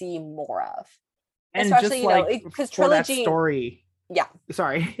we see more of. And Especially, just like because for that trilogy, story, yeah.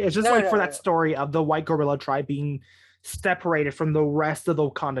 sorry, it's just No, like no, for no, that no. story of the white gorilla tribe being separated from the rest of the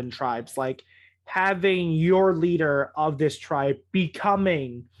Wakandan tribes, like having your leader of this tribe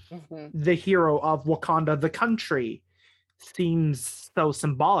becoming the hero of Wakanda, the country, seems so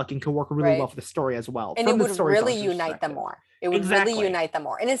symbolic and could work really well Right. for the story as well. And From it the would really storyteller's unite them perspective. more. It would really Exactly. unite them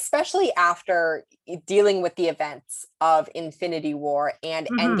more. And especially after dealing with the events of Infinity War and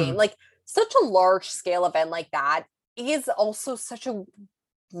Endgame, like such a large scale event like that is also such a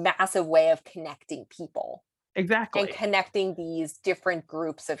massive way of connecting people and Exactly. connecting these different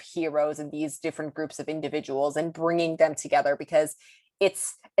groups of heroes and these different groups of individuals and bringing them together, because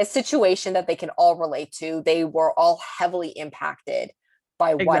it's a situation that they can all relate to. They were all heavily impacted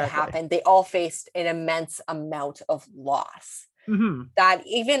by what Exactly. happened. They all faced an immense amount of loss. That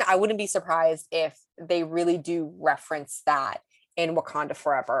even I wouldn't be surprised if they really do reference that in Wakanda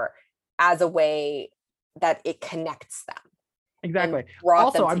Forever as a way that it connects them. Exactly.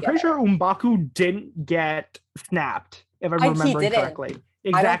 Also, I'm pretty sure M'Baku didn't get snapped, if I'm remembering correctly.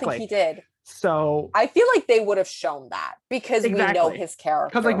 Exactly. I don't think he did. So I feel like they would have shown that because we know exactly. his character.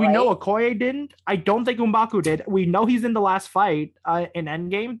 Because like we know Okoye didn't. I don't think M'Baku did. We know he's in the last fight in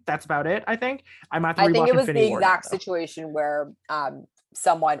Endgame. That's about it. I think I might have to rewatch think it was Infinity the War exact now, situation where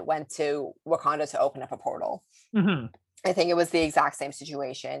someone went to Wakanda to open up a portal. I think it was the exact same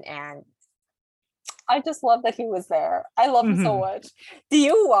situation, and I just love that he was there. I love him so much. Do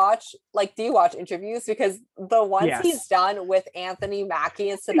you watch interviews? Because the ones he's done with Anthony Mackie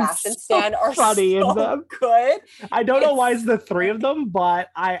and Sebastian Stan are funny so them. Good. I don't know why it's the three of them, but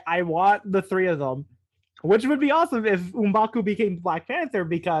I want the three of them, which would be awesome if M'Baku became Black Panther,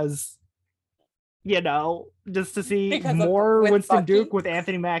 because just to see more Winston Duke with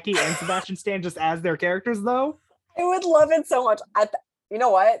Anthony Mackie and Sebastian Stan just as their characters, though. I would love it so much. You know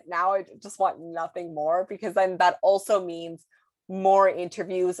what? Now I just want nothing more, because then that also means more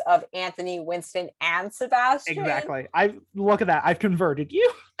interviews of Anthony, Winston, and Sebastian. Exactly. Look at that. I've converted you.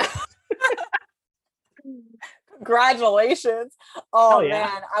 Congratulations. Oh yeah.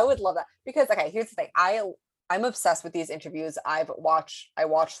 Man, I would love that. Because okay, here's the thing. I'm obsessed with these interviews. I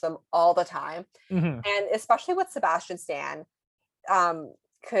watch them all the time. And especially with Sebastian Stan,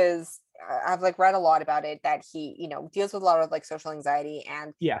 because I've read a lot about it, that he, deals with a lot of social anxiety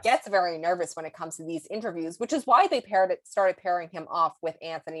and gets very nervous when it comes to these interviews, which is why they started pairing him off with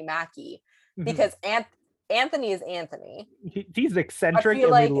Anthony Mackie, because Anthony is Anthony. He's eccentric,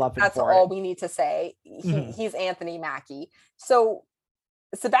 and we love him. That's all we need to say. He's Anthony Mackie. So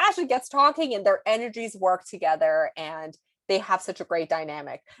Sebastian gets talking, and their energies work together, and they have such a great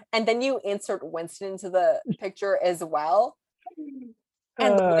dynamic. And then you insert Winston into the picture as well.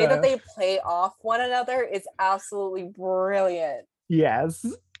 And the way that they play off one another is absolutely brilliant. Yes.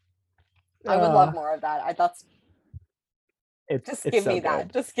 I would love more of that. Just give me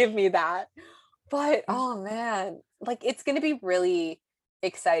that. Just give me that. But oh man, it's going to be really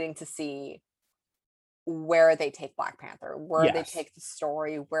exciting to see where they take Black Panther, where they take the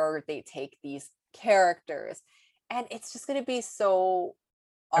story, where they take these characters. And it's just going to be so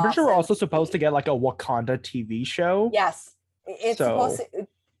I'm pretty sure we're awesome also to supposed to see. get like a Wakanda TV show. Yes, it's supposed So to.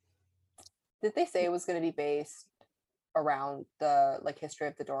 Did they say it was going to be based around the like history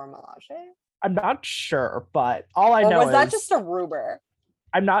of the Dora Milaje? I'm not sure, but all I Or know was that is just a rumor?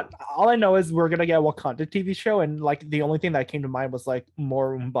 I'm not. All I know is we're gonna get a Wakanda TV show, and like the only thing that came to mind was like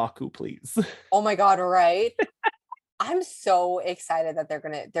more M'Baku, please. Oh my god, right? I'm so excited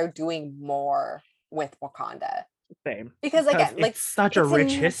that they're doing more with Wakanda. Same, Because because again, like it's such a it's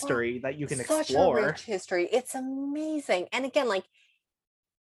rich a history that you can such a explore. rich history. It's amazing. And again, like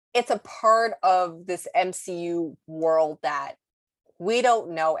it's a part of this MCU world that we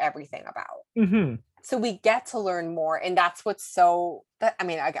don't know everything about. Mm-hmm. So we get to learn more. And that's what's so that I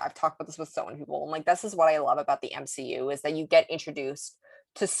mean, I've talked about this with so many people. And like this is what I love about the MCU is that you get introduced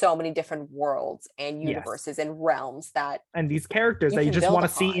to so many different worlds and Yes, universes and realms that and these characters you that you can just build want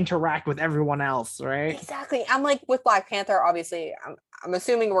to see upon. interact with everyone else, right? Exactly. I'm like with Black Panther, obviously, I'm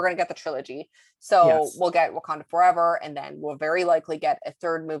assuming we're going to get the trilogy. So Yes, we'll get Wakanda Forever, and then we'll very likely get a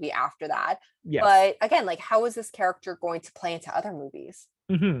third movie after that. yes. But again, like, how is this character going to play into other movies?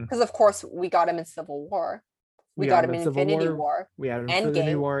 Mm-hmm. Because, of course, we got him in Civil War, we We got got him him in in Civil Infinity War. War, We had Infinity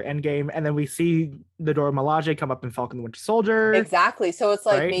Endgame. War, Endgame, and then we see the Dora Milaje come up in Falcon the Winter Soldier. Exactly. So it's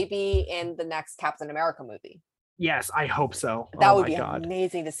like right? maybe in the next Captain America movie. Yes, I hope so. That Oh would my be god.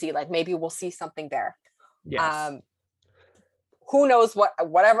 amazing to see. Like maybe we'll see something there. Yes. Who knows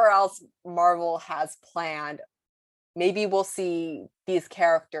whatever else Marvel has planned, maybe we'll see these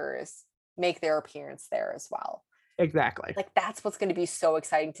characters make their appearance there as well. Exactly. Like that's what's going to be so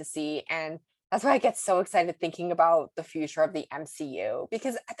exciting to see. And that's why I get so excited thinking about the future of the MCU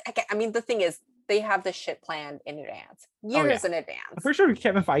because I mean the thing is they have this shit planned in advance, years in I'm advance. pretty sure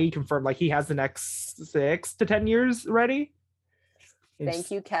Kevin Feige confirmed like he has the next 6 to 10 years ready.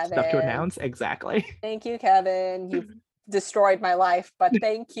 Thank you, Stuff to Kevin. announce. Exactly. Thank you, Kevin. You've destroyed my life, but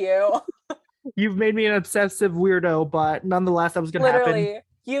thank you. You've made me an obsessive weirdo, but nonetheless, that was gonna Literally, happen.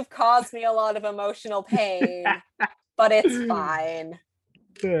 you've caused me a lot of emotional pain, but it's fine.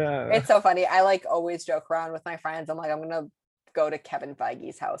 It's so funny. I like always joke around with my friends. I'm like, I'm gonna go to Kevin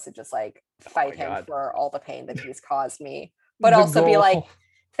Feige's house and just like fight him God. for all the pain that he's caused me, but also be like,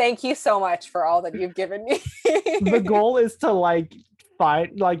 thank you so much for all that you've given me. The goal is to like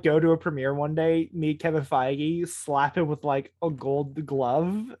go to a premiere one day, meet Kevin Feige, slap him with like a gold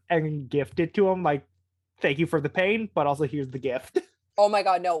glove and gift it to him like thank you for the pain, but also here's the gift. Oh my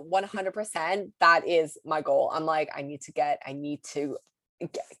god, no, 100%. That is my goal. I'm like, I need to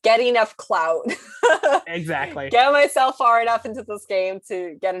get enough clout. Exactly. Get myself far enough into this game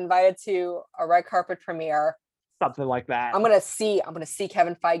to get invited to a red carpet premiere. Something like that. I'm gonna see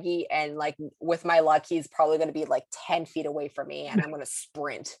Kevin Feige, and like with my luck, he's probably gonna be like 10 feet away from me, and I'm gonna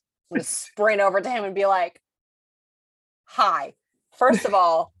sprint. I'm gonna sprint over to him and be like, hi. First of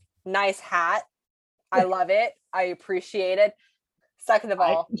all, nice hat. I love it. I appreciate it. Second of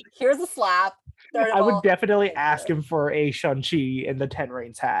all, here's a slap. Third of I would all, definitely ask him for a Shang-Chi in the Ten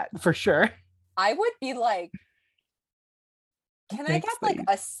Rings hat for sure. I would be like, can I get like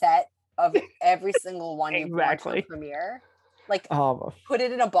a set of every single one you've watched on premiere? Like put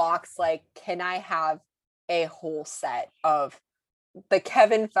it in a box. Like, can I have a whole set of the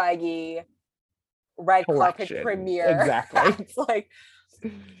Kevin Feige red carpet premiere? Exactly. It's like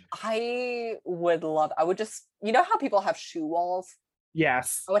I would just, you know how people have shoe walls?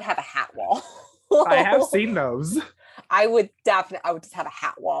 Yes. I would have a hat wall. I have seen those. I would just have a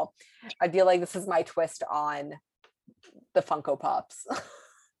hat wall. I'd be like, this is my twist on the Funko Pops.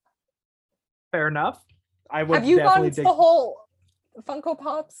 Fair enough. I would. Have you gone into the whole Funko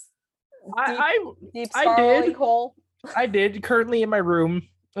Pops? Deep spiraling hole? I did. Currently in my room,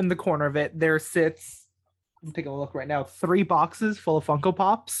 in the corner of it, there sits, I'm taking a look right now, 3 boxes full of Funko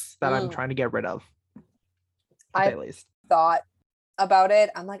Pops that I'm trying to get rid of. I thought about it.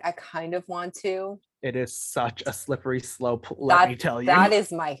 I'm like, I kind of want to. It is such a slippery slope, let me tell you. That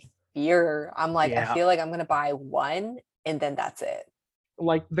is my fear. I'm like, I feel like I'm going to buy one and then that's it.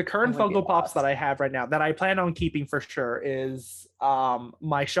 Like the current Funko Pops that I have right now that I plan on keeping for sure is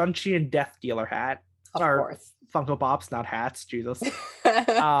my Shang-Chi and Death Dealer hat. Of course. Funko Pops, not hats, Jesus.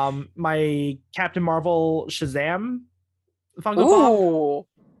 My Captain Marvel Shazam Funko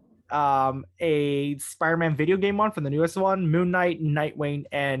Pop. A Spider-Man video game one from the newest one, Moon Knight, Nightwing,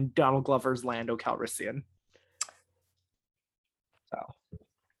 and Donald Glover's Lando Calrissian. So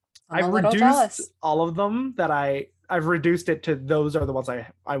I've reduced all of them that I've reduced it to those are the ones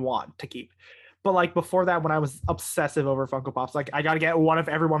I want to keep. But like before that, when I was obsessive over Funko Pops, like I gotta get one of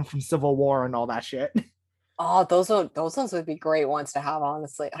everyone from Civil War and all that shit. Oh, those ones would be great ones to have,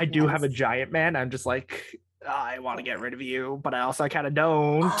 honestly. I do have a Giant Man. I'm just like, I want to get rid of you, but I also kind of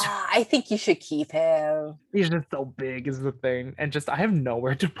don't. I think you should keep him. He's just so big is the thing. And just I have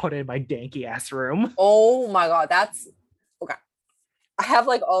nowhere to put in my danky ass room. Oh my god, that's okay. I have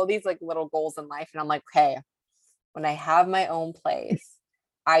like all these like little goals in life, and I'm like, okay, when I have my own place,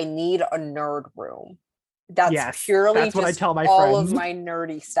 I need a nerd room. That's purely that's what I tell my all friends. of my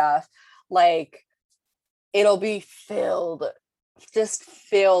nerdy stuff. Like it'll be just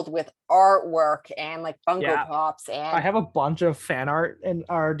filled with artwork and like Funko Pops. And I have a bunch of fan art and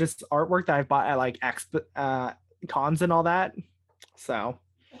are just artwork that I've bought at like cons and all that. So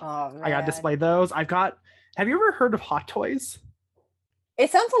I got to display those. Have you ever heard of Hot Toys? It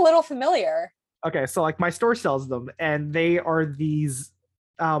sounds a little familiar. Okay, so like my store sells them, and they are these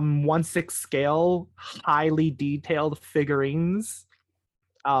 1/6 scale, highly detailed figurines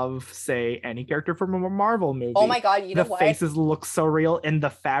of, say, any character from a Marvel movie. Oh my god, you know what? The faces look so real, and the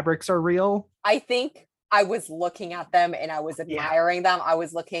fabrics are real. I think I was looking at them and I was admiring them. I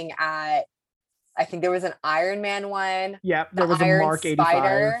was looking at, I think there was an Iron Man one. Yeah, there was a Mark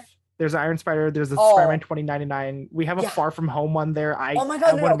 85. There's Iron Spider. There's a Spider-Man 2099. We have a Far From Home one there. Oh my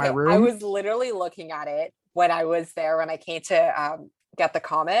god, in my room. I was literally looking at it when I was there when I came to get the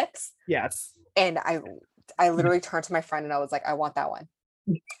comics. Yes. And I literally turned to my friend and I was like, I want that one.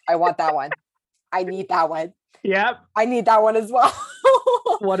 I want that one. I need that one. Yep. I need that one as well.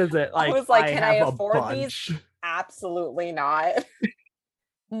 What is it? Like, I was like, can I afford these? Absolutely not.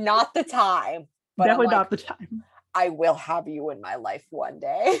 Not the time. But definitely not the time. I will have you in my life one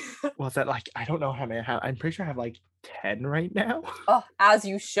day. Well, is that like, I don't know how many I have. I'm pretty sure I have like 10 right now. Oh, as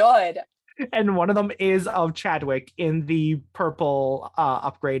you should. And one of them is of Chadwick in the purple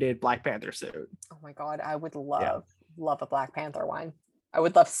upgraded Black Panther suit. Oh my god, I would love a Black Panther one. I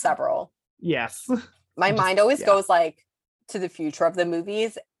would love several. Yes. My mind always goes like to the future of the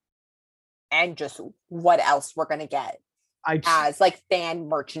movies and just what else we're gonna get as like fan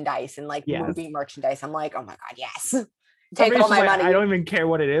merchandise and like movie merchandise. I'm like, oh my god, yes. Take all my money. I don't even care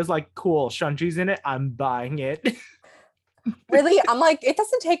what it is. Like, cool, Shang-Chi's in it. I'm buying it. Really, I'm like, it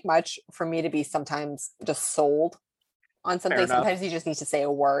doesn't take much for me to be sometimes just sold on something. Sometimes you just need to say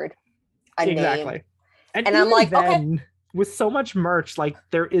a word, a name. And I'm like, okay. With so much merch, like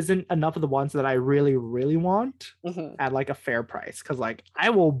there isn't enough of the ones that I really, really want at like a fair price. Because like I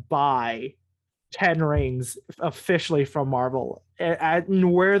will buy 10 rings officially from Marvel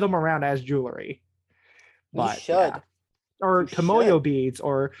and wear them around as jewelry. But, you should. Or Tomoyo beads,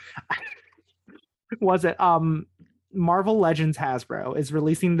 or was it Marvel Legends Hasbro is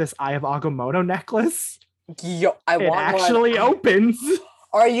releasing this Eye of Agamotto necklace. Yo, it actually opens.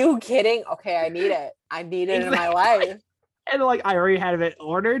 Are you kidding? Okay, I need it. I need it in my life. And like I already had it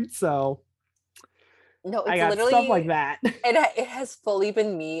ordered, so no, it's I got literally stuff like that. It has fully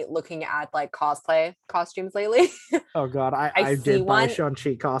been me looking at like cosplay costumes lately. Oh god, I did buy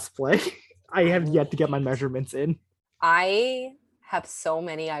Shang-Chi cosplay. I have yet to get my measurements in. I have so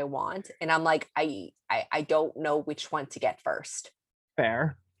many I want, and I'm like, I don't know which one to get first.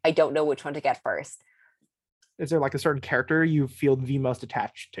 Fair. I don't know which one to get first. Is there like a certain character you feel the most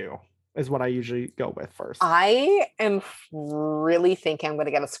attached to? Is what I usually go with first. I am really thinking I'm going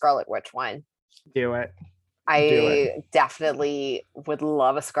to get a Scarlet Witch one. Do it. I definitely would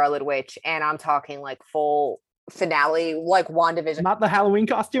love a Scarlet Witch, and I'm talking like full finale, like WandaVision. Not the Halloween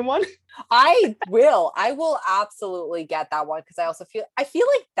costume one? I will absolutely get that one because I feel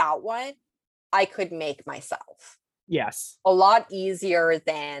like that one I could make myself. Yes. A lot easier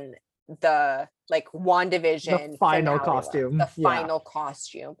than the like WandaVision the final costume. The final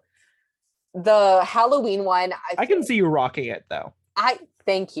costume. The Halloween one, I can see you rocking it though.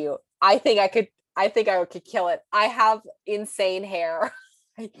 Thank you. I think I could kill it. I have insane hair.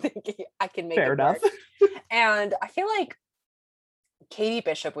 I think I can make Fair it enough. work. And I feel like Katie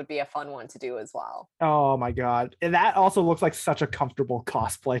Bishop would be a fun one to do as well. Oh my god. And that also looks like such a comfortable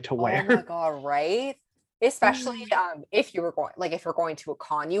cosplay to wear. Oh my god, right? Especially if you're going to a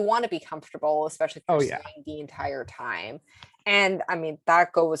con, you want to be comfortable, especially if you're staying the entire time. And I mean,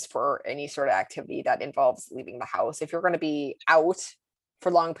 that goes for any sort of activity that involves leaving the house. If you're going to be out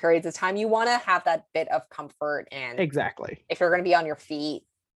for long periods of time, you want to have that bit of comfort. And exactly. If you're going to be on your feet,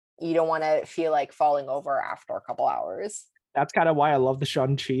 you don't want to feel like falling over after a couple hours. That's kind of why I love the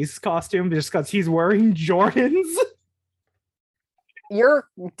Shang-Chi's costume, just because he's wearing Jordans. You're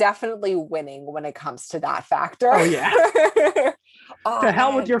definitely winning when it comes to that factor. Oh, yeah. To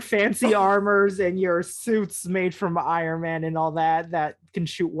hell with your fancy armors and your suits made from Iron Man and all that can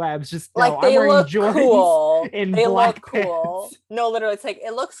shoot webs. Just like no, they I'm look Jordans cool. In they black look cool. pants. No, literally, it's like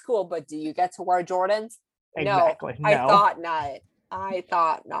it looks cool, but do you get to wear Jordans? Exactly. No. I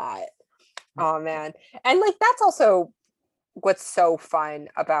thought not. Oh man. And like that's also what's so fun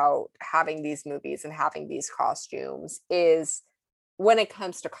about having these movies and having these costumes is when it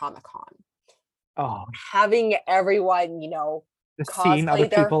comes to Comic-Con, Oh, having everyone, just seeing other cosplay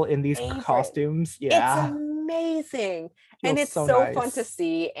their people in these favorite. costumes, It's yeah, amazing. And feels it's so so fun to nice.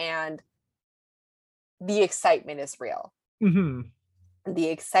 see, and the excitement is real. Hmm. The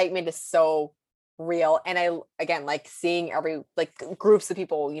excitement is so real. And I again like seeing every like groups of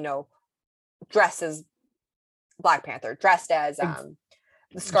people, dressed as Black Panther, dressed as the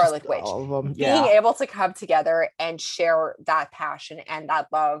Just Scarlet Witch, all of them, being yeah. able to come together and share that passion and that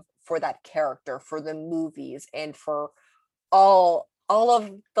love for that character, for the movies, and for all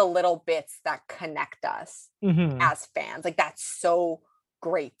of the little bits that connect us Hmm. as fans. Like that's so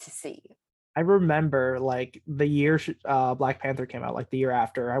great to see. I remember like the year Black Panther came out, like the year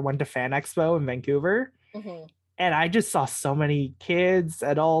after, I went to Fan Expo in Vancouver, Mhm. and I just saw so many kids,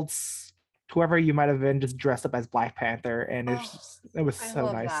 adults, whoever you might have been, just dressed up as Black Panther, and Oh, it was I so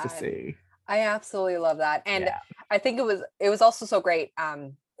love nice to that. see. I absolutely love that. And Yeah. I think it was also so great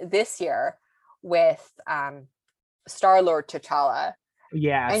this year with Star-Lord T'Challa and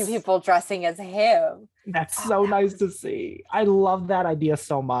Yes. people dressing as him. That's Oh, so nice to see. I love that idea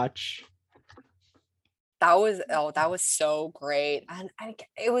so much. that was so great. And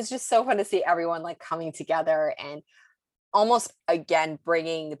it was just so fun to see everyone like coming together and almost again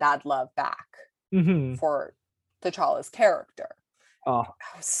bringing that love back Hmm. for T'Challa's character. Oh,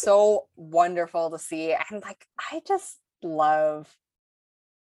 It was so wonderful to see. And like I just love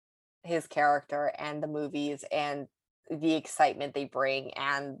his character and the movies and the excitement they bring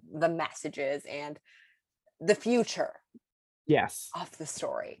and the messages and the future yes. of the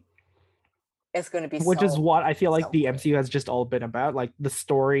story is going to be Which is so what I feel like so the great. MCU has just all been about, like the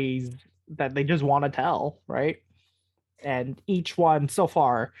stories that they just want to tell, right? And each one so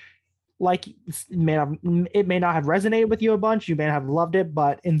far, like it may not have resonated with you a bunch, you may not have loved it,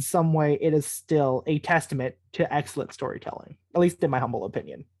 but in some way it is still a testament to excellent storytelling, at least in my humble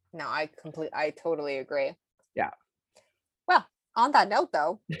opinion. No, I totally agree. Yeah. Well, on that note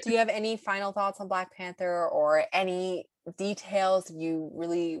though, do you have any final thoughts on Black Panther or any details you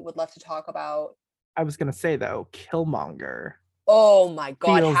really would love to talk about? I was gonna say though, Killmonger Oh my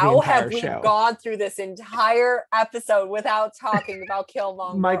god, steals the how entire have we show. gone through this entire episode without talking about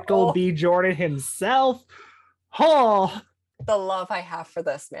Killmonger? Michael Oh, B. Jordan himself. Oh, the love I have for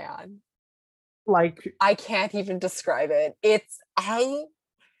this man. like I can't even describe it. I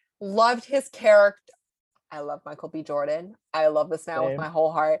loved his character. I love Michael B. Jordan. I love this man with same. my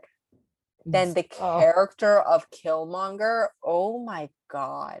whole heart. Then the Oh, character of Killmonger, oh my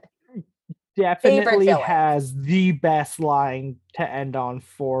god. Favorite definitely villain. has the best line to end on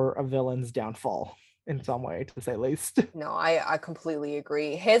for a villain's downfall in some way, to say least. No, I completely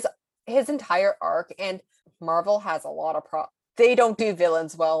agree. His entire arc, and Marvel has a lot of they don't do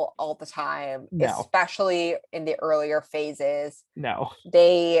villains well all the time, No, especially in the earlier phases. no.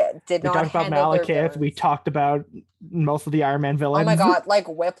 They did We not talked about handle their Malekith. We villains. talked about most of the Iron Man Oh my villains. god, like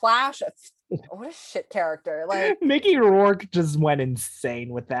Whiplash, what a shit character. Like, Mickey Rourke just went insane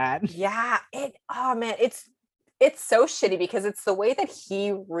with that. yeah, oh man, it's so shitty because it's the way that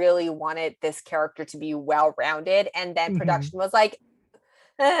he really wanted this character to be well-rounded, and then Mhm. production was like,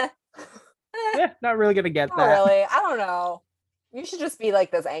 eh, Yeah, not really gonna get not that. really. I don't know. You should just be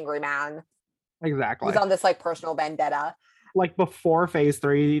like this angry man who's Exactly. on this like personal vendetta. Like before phase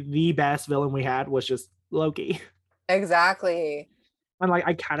three, the best villain we had was just Loki. Exactly. And like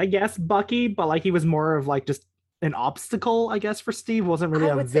I kind of guess Bucky, but like he was more of like just an obstacle, I guess, for Steve. Wasn't really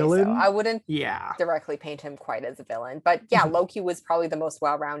I a would say so. villain. I wouldn't Yeah. directly paint him quite as a villain, but yeah, Mhm. Loki was probably the most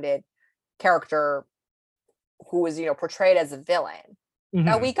well-rounded character who was, portrayed as a villain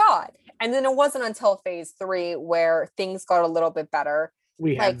that Mhm. we got. And then it wasn't until phase three where things got a little bit better.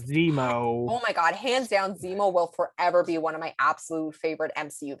 We had Like, Zemo. oh my God, hands down, Zemo will forever be one of my absolute favorite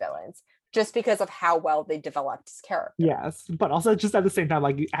MCU villains just because of how well they developed his character. Yes, but also just at the same time,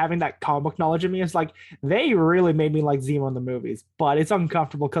 like having that comic book knowledge in me is like they really made me like Zemo in the movies, but it's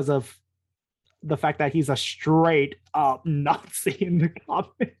uncomfortable because of the fact that he's a straight up Nazi in the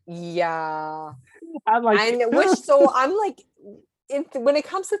comic. Yeah. I'm like, And which, so I'm like, when it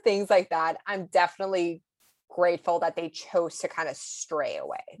comes to things like that, I'm definitely grateful that they chose to kind of stray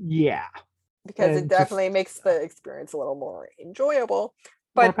away yeah, because it and just definitely makes the experience a little more enjoyable.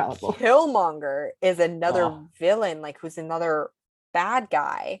 more But palatable. Killmonger is another Oh, villain, like who's another bad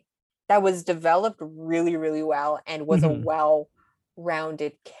guy that was developed really, really well and was a mhm.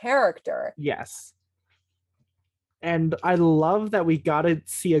 well-rounded character. Yes, And I love that we got to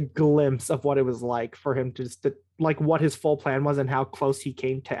see a glimpse of what it was like for him to just like what his full plan was and how close he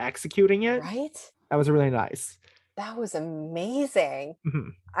came to executing it. Right? That was really nice. That was amazing. Mhm.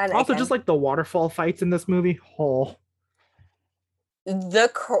 And Also, again, just like the waterfall fights in this movie,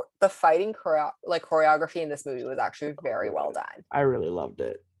 the fighting choreography in this movie was actually very well done. I really loved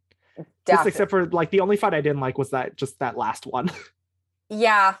it. Just Definitely. except for like the only fight I didn't like was that last one.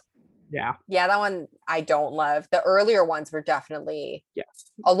 Yeah. Yeah. Yeah, that one I don't love. The earlier ones were definitely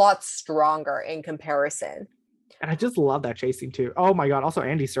Yes. a lot stronger in comparison. And I just love that chase scene too. Oh my god! Also,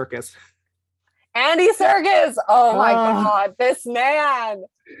 Andy Serkis. Andy Serkis. Oh my god, this man.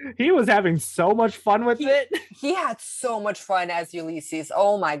 He was having so much fun with it. He had so much fun as Ulysses.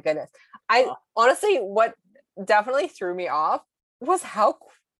 Oh my goodness. I honestly, what definitely threw me off was how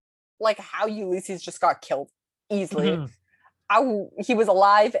Ulysses just got killed easily. He was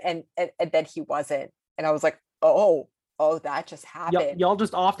alive and then he wasn't. And I was like, oh, that just happened. Y'all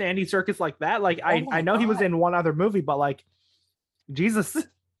just off to Andy Serkis like that? Like, I know he was in one other movie, but like, Jesus.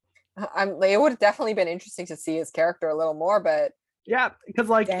 It would have definitely been interesting to see his character a little more, but yeah, because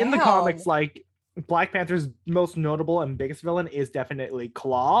like in the comics, like Black Panther's most notable and biggest villain is definitely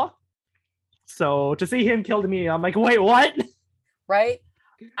Claw. So to see him killed me, I'm like, wait, what? Right?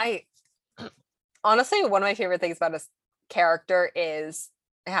 I honestly, one of my favorite things about his character is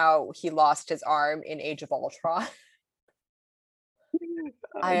how he lost his arm in Age of Ultron.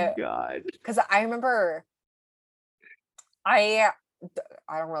 Oh god. Because I remember I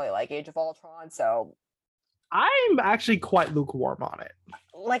don't really like Age of Ultron, so I'm actually quite lukewarm on it.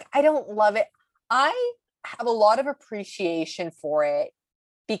 Like, I don't love it. I have a lot of appreciation for it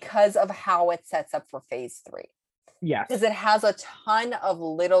because of how it sets up for phase 3. Yes. Because it has a ton of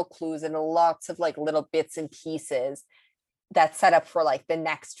little clues and lots of like little bits and pieces that set up for like the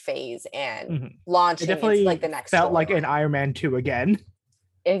next phase and launching into like the next felt like an Iron Man 2 again.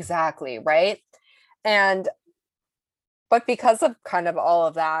 Exactly, right? But because of kind of all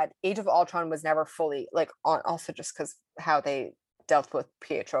of that, Age of Ultron was never fully like on, also just because how they dealt with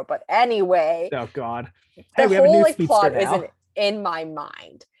Pietro. But anyway, oh god, the whole like plot isn't in my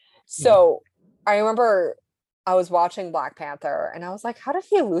mind. So I remember I was watching Black Panther and I was like, how did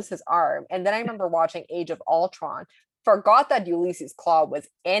he lose his arm? And then I remember watching Age of Ultron, forgot that Ulysses Claw was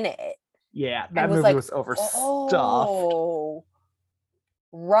in it. Yeah, that movie was overstuffed. Oh,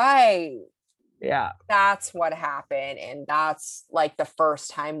 right. Yeah, that's what happened. And that's like the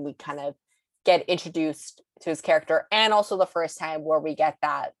first time we kind of get introduced to his character, and also the first time where we get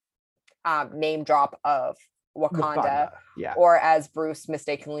that name drop of Wakanda. Yeah, or as Bruce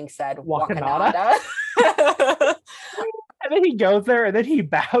mistakenly said, Wakanada. And then he goes there and then he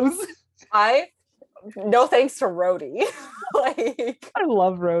bows. No thanks to Rhodey. Like, I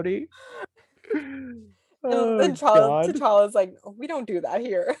love Rhodey. T'Challa's like, we don't do that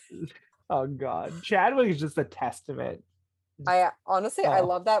here. Oh god, Chadwick is just a testament. I honestly I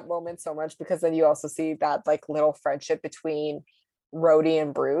love that moment so much, because then you also see that like little friendship between Rhodey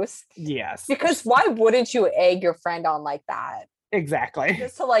and Bruce. Yes, because why wouldn't you egg your friend on like that? Exactly,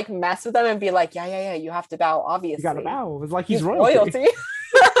 just to like mess with them and be like, yeah, you have to bow, obviously. You gotta bow. It's like he's royalty.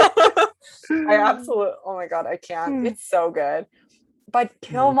 I absolutely, oh my god, I can't. It's so good. But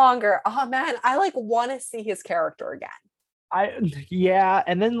Killmonger, oh man, I like want to see his character again.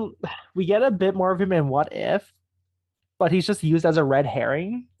 And then we get a bit more of him in What If, but he's just used as a red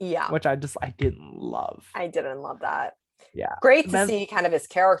herring. Yeah, which I didn't love. I didn't love that. Yeah, great to see kind of his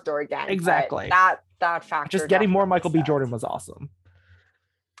character again. Exactly. That factor. Just getting more Michael B. Jordan was awesome.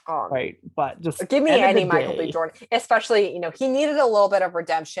 Right, but just give me any Michael B. Jordan, especially he needed a little bit of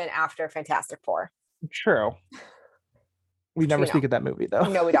redemption after Fantastic Four. True. We never speak of that movie though.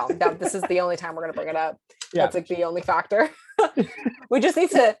 No, we don't. This is the only time we're gonna bring it up. Yeah. That's like the only factor. We just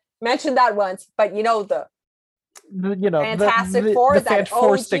need to mention that once. But the Fantastic Four, the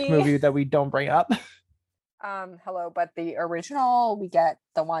Fantastic movie that we don't bring up. Hello, but the original, we get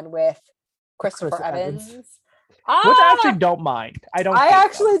the one with Christopher Evans. Which I actually don't mind. I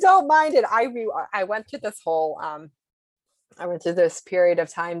actually don't mind it. I went through this whole I went through this period of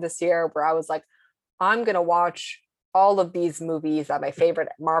time this year where I was like, I'm gonna watch all of these movies that my favorite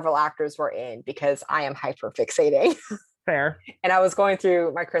Marvel actors were in, because I am hyper fixating. Fair. And I was going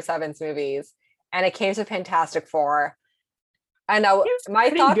through my Chris Evans movies, and it came to Fantastic Four. And my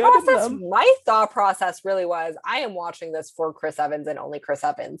thought process really was, I am watching this for Chris Evans and only Chris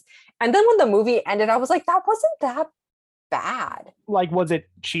Evans. And then when the movie ended, I was like, that wasn't that bad. Like, was it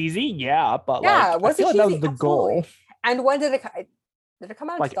cheesy? Yeah, but yeah, I feel like that was the goal. And when did it come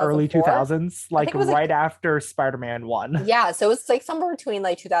out? Like early 2000s, like right after Spider-Man 1. Yeah, so it was like somewhere between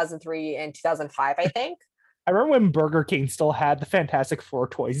like 2003 and 2005, I think. I remember when Burger King still had the Fantastic Four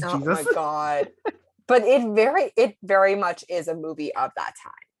toys. Oh my Jesus. god. But it very much is a movie of that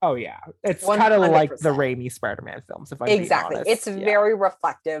time. Oh yeah, it's kind of like the 100%. Raimi Spider-Man films, if I'm being Exactly. It's honest. Yeah, very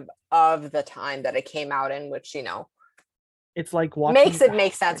reflective of the time that it came out in, which, it's like makes watching. it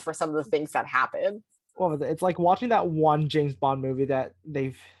make sense for some of the things that happen. What was it? It's like watching that one James Bond movie that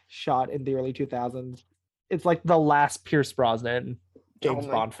they've shot in the early 2000s. It's like the last Pierce Brosnan Oh James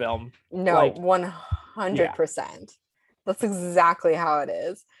my, Bond film. no, Like, yeah, 100%. That's exactly how it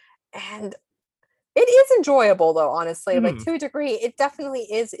is. And it is enjoyable though, honestly. Like mhm. to a degree, it definitely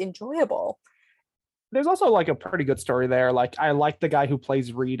is enjoyable. There's also like a pretty good story there. Like, I like the guy who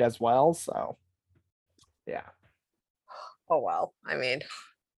plays Reed as well. So, yeah. Oh well. I mean,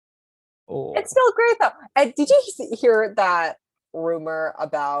 Oh, it's still great though. And did you hear that rumor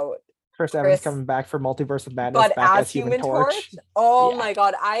about Chris Evans Chris, coming back for Multiverse of Madness but back as as Human Human Torch? Torch. Oh Yeah, my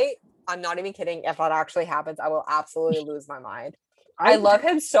god, I'm not even kidding. If that actually happens, I will absolutely lose my mind. I I love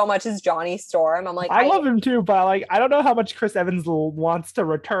him so much as Johnny Storm. I'm like, I love him too, but like I don't know how much Chris Evans wants to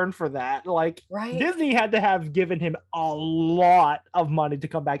return for that. Like right? Disney had to have given him a lot of money to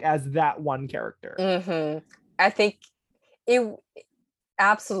come back as that one character. I think it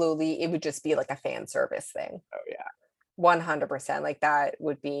absolutely, it would just be like a fan service thing. Oh yeah, 100%. Like that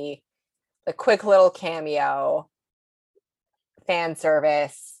would be a quick little cameo, fan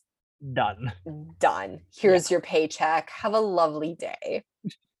service, done. done. Yeah, Here's your paycheck. Have a lovely day.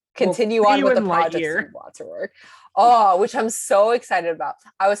 we'll Continue see on you with the in projects you Lightyear. want to work. Oh, which I'm so excited about.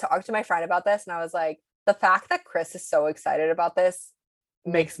 I was talking to my friend about this and I was like, the fact that Chris is so excited about this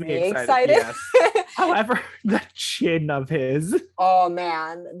Makes makes me me excited. excited. Yes. However, the chin of his, Oh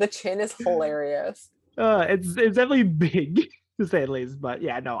man, the chin is hilarious. it's definitely big to say the least. But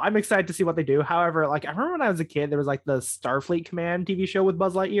yeah, no, I'm excited to see what they do. However, like I remember when I was a kid, there was like the Starfleet Command TV show with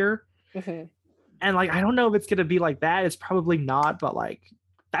Buzz Lightyear. Mhm. And like I don't know if it's gonna be like that. It's probably not, but like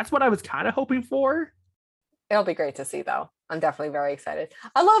that's what I was kind of hoping for. It'll be great to see though. I'm definitely very excited.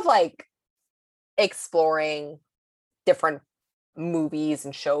 I love like exploring different movies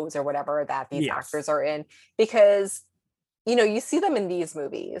and shows or whatever that these Yes. actors are in because you see them in these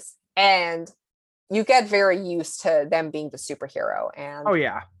movies and you get very used to them being the superhero Oh and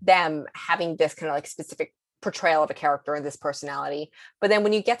yeah. them having this kind of like specific portrayal of a character and this personality. But then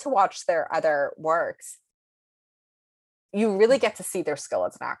when you get to watch their other works, you really get to see their skill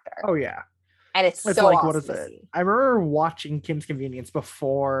as an actor. Oh yeah. And it's It's so like what awesome is to it? see. I remember watching Kim's Convenience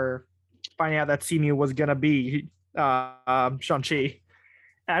before finding out that Simu was gonna be Shang-Chi.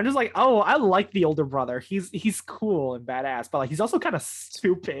 And I'm just like, oh, I like the older brother. He's cool and badass, but like he's also kind of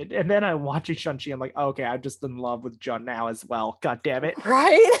stupid. And then I'm watching Shang-Chi, I'm like, oh, okay, I'm just in love with John now as well. God damn it.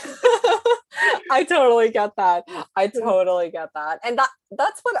 Right? I totally get that. I totally get that. And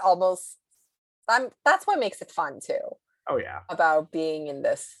that's what almost that's what makes it fun too Oh yeah. about being in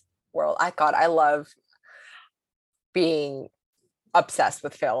this world. I love being obsessed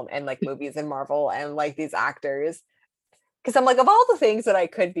with film and like movies and Marvel and like these actors. Because I'm like, of all the things that I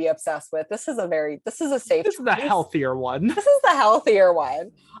could be obsessed with, this is a safe This is the choice. healthier one. This is the healthier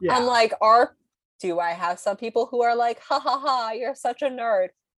one. I'm Yeah. like, do I have some people who are like, ha ha ha, you're such a nerd?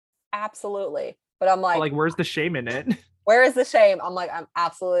 Absolutely. But I'm But like, like, where's the shame in it? where is the shame? I'm like, I'm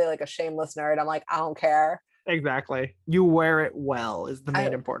absolutely like a shameless nerd. I'm like, I don't care. Exactly. You wear it well is the main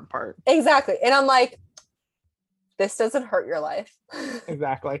I, important part. exactly. And I'm like, this doesn't hurt your life.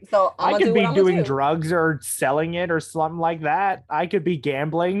 Exactly. So I'm I gonna could do what be I'm gonna doing do. drugs or selling it or something like that. I could be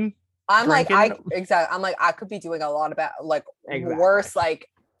gambling, I'm like, drinking. I'm like, I could be doing a lot about like Exactly. worse, like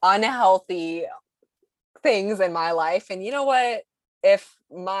unhealthy things in my life. And you know what? If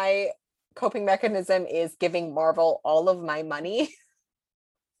my coping mechanism is giving Marvel all of my money,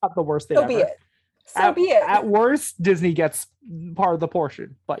 Not the worst thing so be ever. it. So be At it. worst, Disney gets part of the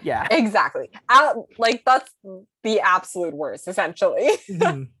portion. But yeah. Exactly. Like that's the absolute worst, essentially.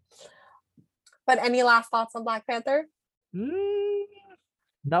 Mhm. But any last thoughts on Black Panther? Mm,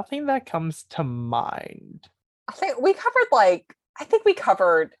 nothing that comes to mind. I think we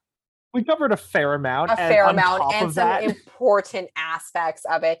covered We covered a fair amount, a and fair on amount top and of some that, important aspects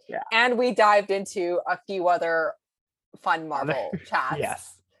of it. yeah, And we dived into a few other fun Marvel chats.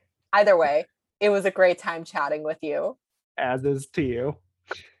 yes, Either way, it was a great time chatting with you. as is to you.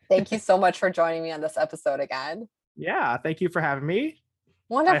 Thank you so much for joining me on this episode again. Yeah, thank you for having me.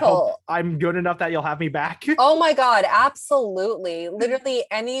 I hope Wonderful. I'm good enough that you'll have me back. Oh my God, absolutely. Literally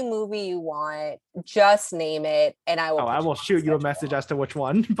any movie you want, just name it and I will Oh, put I you will on the shoot you a schedule. message as to which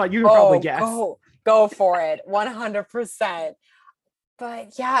one, but you can probably Oh, guess. go for it. 100%.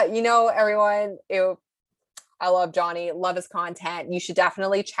 But yeah, everyone, I love Johnny, love his content. You should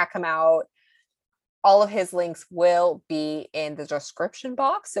definitely check him out. All of his links will be in the description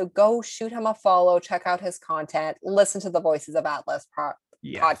box. So go shoot him a follow, check out his content, listen to the Voices of Atlas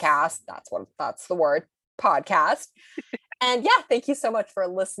podcast. That's the word, podcast. And yeah, thank you so much for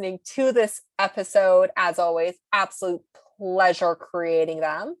listening to this episode. As always, absolute pleasure creating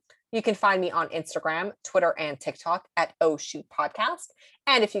them. You can find me on Instagram, Twitter, and TikTok at Oh Shoot Podcast.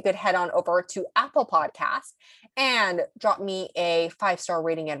 And if you could head on over to Apple Podcasts and drop me a 5-star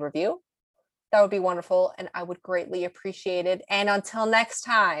rating and review, that would be wonderful, and I would greatly appreciate it. And until next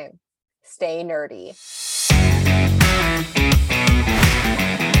time, stay nerdy.